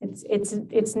it's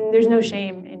there's no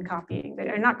shame in copying,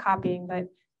 or not copying, but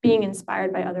being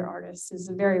inspired by other artists is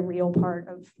a very real part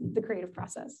of the creative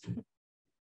process.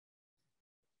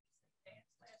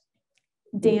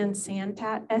 Dan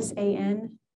Santat,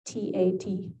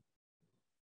 S-A-N-T-A-T.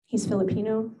 He's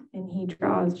Filipino and he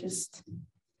draws just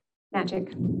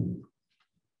magic.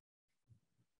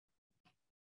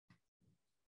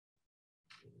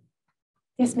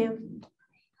 Yes, ma'am.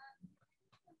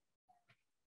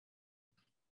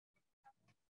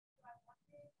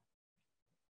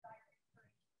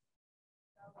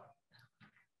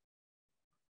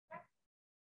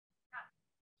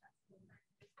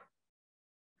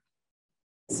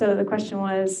 So the question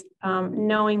was,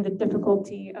 knowing the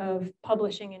difficulty of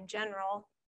publishing in general,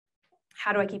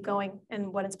 how do I keep going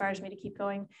and what inspires me to keep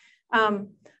going?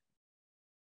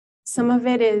 Some of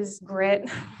it is grit.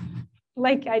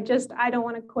 Like I don't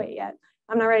want to quit yet.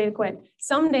 I'm not ready to quit.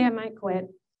 Someday I might quit.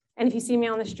 And if you see me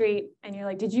on the street and you're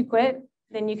like, did you quit?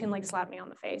 Then you can like slap me on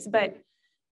the face. But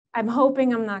I'm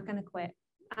hoping I'm not going to quit.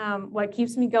 What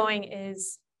keeps me going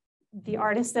is the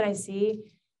artists that I see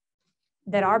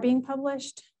that are being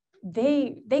published,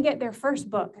 they get their first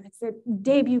book and it's their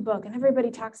debut book and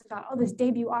everybody talks about, oh, this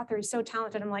debut author is so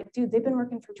talented. I'm like, dude, they've been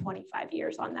working for 25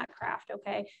 years on that craft,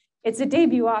 okay? It's a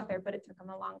debut author, but it took them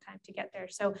a long time to get there.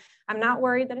 So I'm not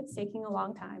worried that it's taking a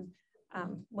long time.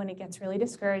 When it gets really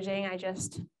discouraging, I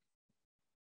just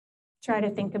try to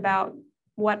think about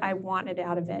what I wanted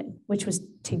out of it, which was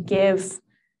to give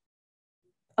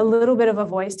a little bit of a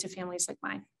voice to families like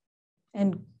mine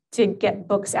and to get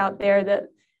books out there that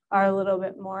are a little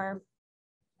bit more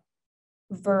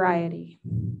variety.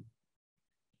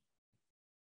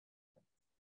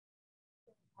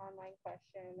 Online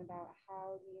question about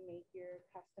how do you make your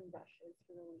custom brushes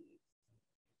for the leaves?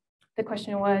 The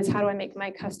question was, how do I make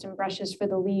my custom brushes for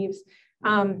the leaves?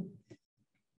 I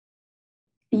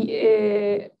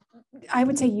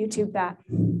would say YouTube that.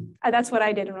 That's what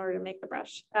I did in order to make the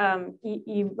brush.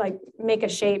 You like make a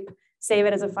shape, save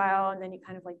it as a file, and then you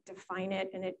kind of like define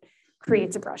it and it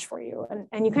creates a brush for you.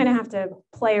 And you kind of have to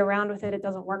play around with it. It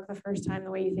doesn't work the first time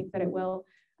the way you think that it will.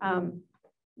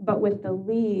 But with the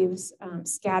leaves,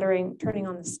 turning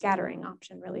on the scattering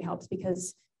option really helps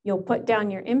because you'll put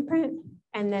down your imprint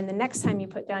and then the next time you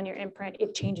put down your imprint,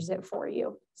 it changes it for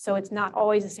you. So it's not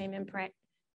always the same imprint.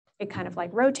 It kind of like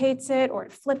rotates it or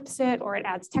it flips it or it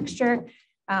adds texture.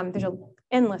 There's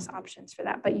endless options for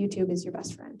that, but YouTube is your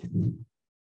best friend.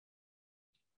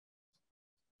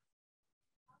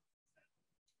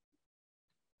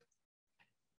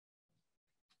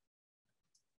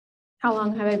 How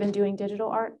long have I been doing digital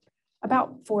art?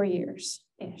 About 4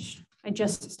 years-ish. I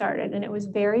just started and it was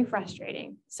very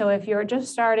frustrating. So if you're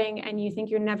just starting and you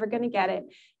think you're never going to get it,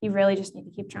 you really just need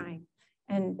to keep trying.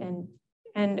 And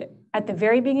at the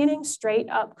very beginning, straight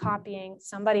up copying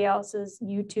somebody else's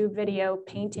YouTube video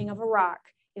painting of a rock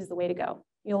is the way to go.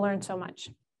 You'll learn so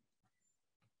much.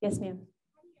 Yes, ma'am.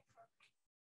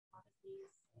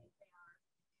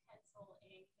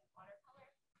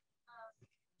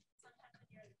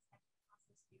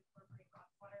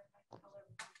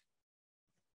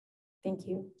 Thank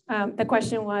you. The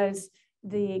question was,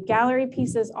 the gallery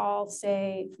pieces all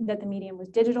say that the medium was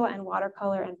digital and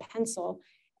watercolor and pencil.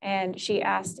 And she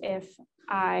asked if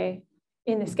I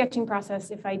in the sketching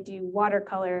process if I do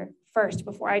watercolor first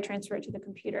before I transfer it to the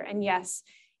computer. And yes,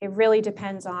 it really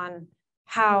depends on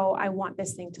how I want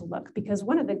this thing to look, because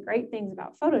one of the great things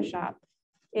about Photoshop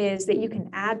is that you can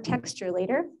add texture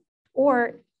later,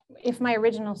 or if my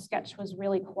original sketch was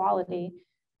really quality,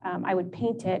 I would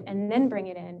paint it and then bring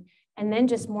it in and then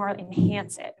just more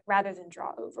enhance it rather than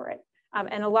draw over it.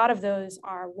 And a lot of those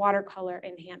are watercolor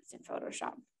enhanced in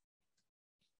Photoshop.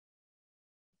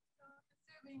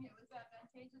 Assuming it was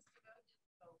advantageous to go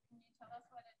digital, can you tell us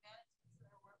what advantages there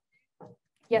were for you?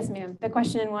 Yes, ma'am. The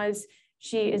question was,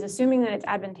 she is assuming that it's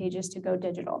advantageous to go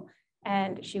digital,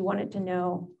 and she wanted to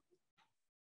know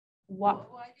why did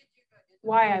you go digital?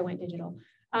 Why I went digital.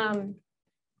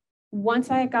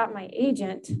 Once I got my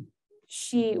agent,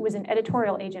 she was an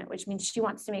editorial agent, which means she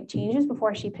wants to make changes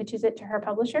before she pitches it to her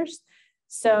publishers.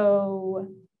 So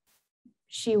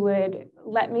she would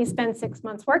let me spend 6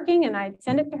 months working, and I'd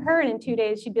send it to her, and in 2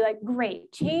 days she'd be like,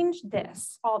 great, change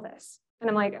this, all this. And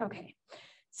I'm like, okay.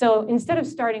 So instead of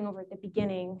starting over at the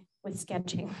beginning with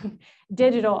sketching,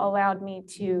 digital allowed me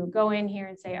to go in here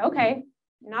and say, okay,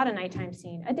 not a nighttime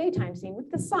scene, a daytime scene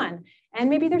with the sun. And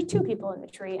maybe there's 2 people in the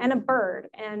tree and a bird.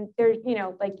 And there's, you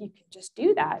know, like you can just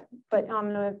do that. But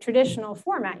on a traditional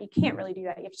format, you can't really do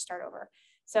that. You have to start over.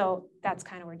 So that's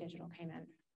kind of where digital came in. And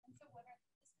so what are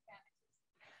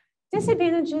the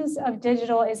disadvantages? Disadvantages of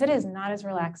digital is it is not as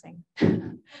relaxing.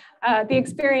 The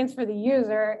experience for the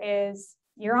user is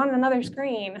you're on another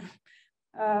screen.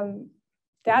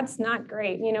 That's not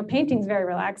great. You know, painting's very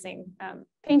relaxing.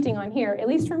 Painting on here, at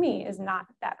least for me, is not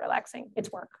that relaxing.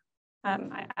 It's work.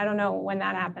 I don't know when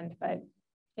that happened, but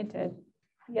it did.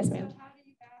 Yes, ma'am. So how do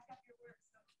you back up your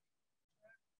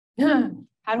work?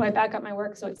 How do I back up my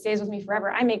work so it stays with me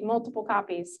forever? I make multiple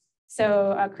copies.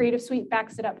 So Creative Suite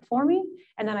backs it up for me.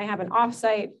 And then I have an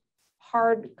offsite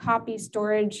hard copy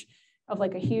storage of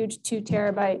like a huge 2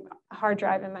 terabyte hard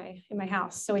drive in my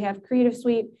house. So we have Creative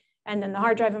Suite and then the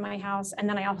hard drive in my house. And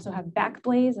then I also have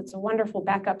Backblaze. It's a wonderful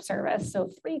backup service. So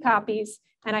 3 copies.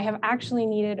 And I have actually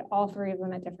needed all 3 of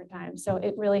them at different times. So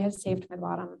it really has saved my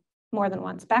bottom more than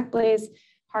once. Backblaze,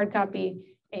 hard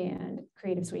copy, and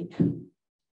Creative Suite.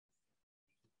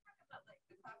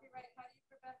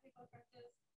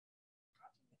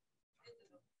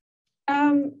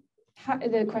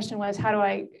 The question was, how do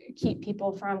I keep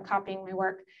people from copying my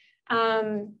work?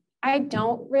 I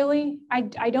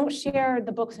don't share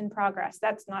the books in progress.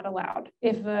 That's not allowed.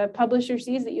 If a publisher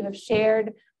sees that you have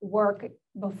shared work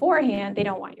beforehand, they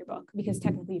don't want your book because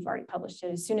technically you've already published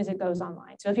it as soon as it goes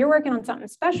online. So if you're working on something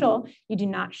special, you do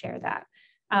not share that.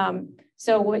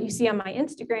 So what you see on my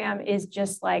Instagram is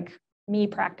just like me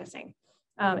practicing.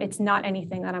 It's not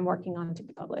anything that I'm working on to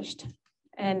be published.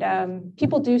 And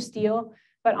people do steal,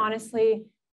 but honestly,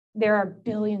 there are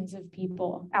billions of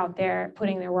people out there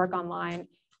putting their work online.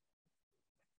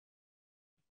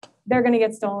 They're going to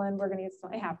get stolen. We're going to get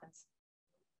stolen. It happens.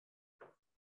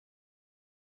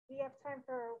 We have time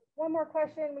for one more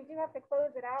question. We do have to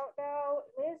close it out though.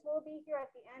 Liz will be here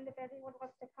at the end if anyone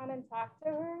wants to come and talk to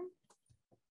her.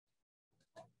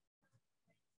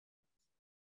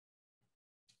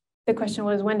 The question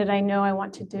was, when did I know I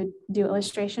wanted to do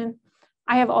illustration?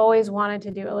 I have always wanted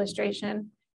to do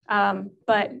illustration,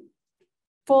 but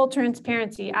full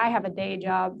transparency, I have a day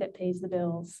job that pays the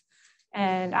bills.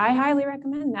 And I highly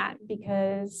recommend that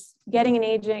because getting an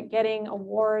agent, getting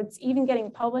awards, even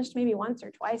getting published maybe once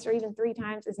or twice or even 3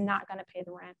 times is not going to pay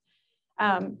the rent.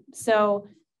 So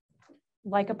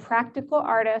like a practical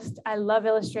artist, I love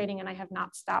illustrating and I have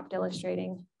not stopped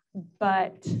illustrating,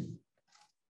 but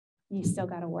you still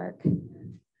got to work.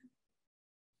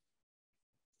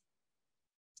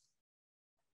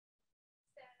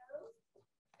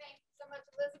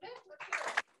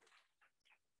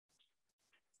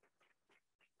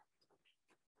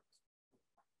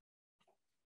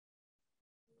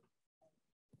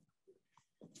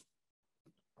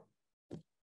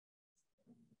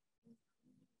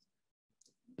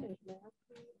 Elizabeth, let's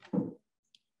hear it.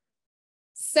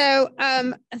 So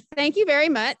thank you very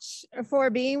much for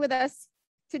being with us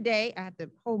today. I have to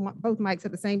hold both mics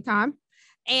at the same time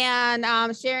and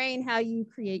sharing how you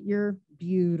create your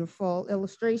beautiful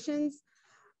illustrations.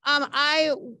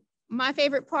 My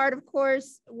favorite part, of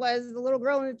course, was the little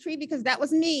girl in the tree because that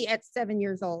was me at 7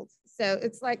 years old. So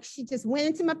it's like she just went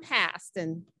into my past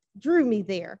and drew me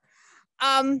there.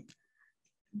 Got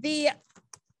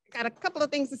a couple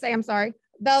of things to say, I'm sorry.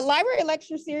 The library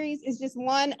lecture series is just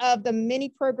one of the many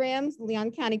programs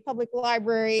Leon County Public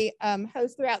Library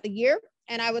hosts throughout the year.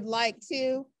 And I would like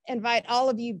to invite all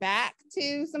of you back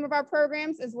to some of our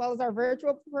programs as well as our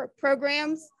virtual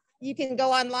programs. You can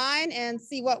go online and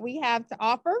see what we have to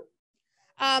offer.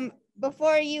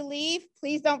 before you leave,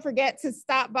 please don't forget to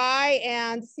stop by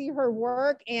and see her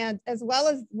work, and as well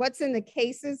as what's in the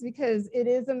cases, because it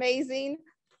is amazing.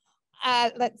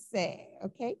 Let's see,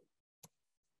 okay.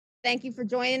 Thank you for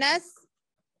joining us.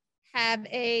 Have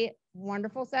a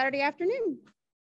wonderful Saturday afternoon.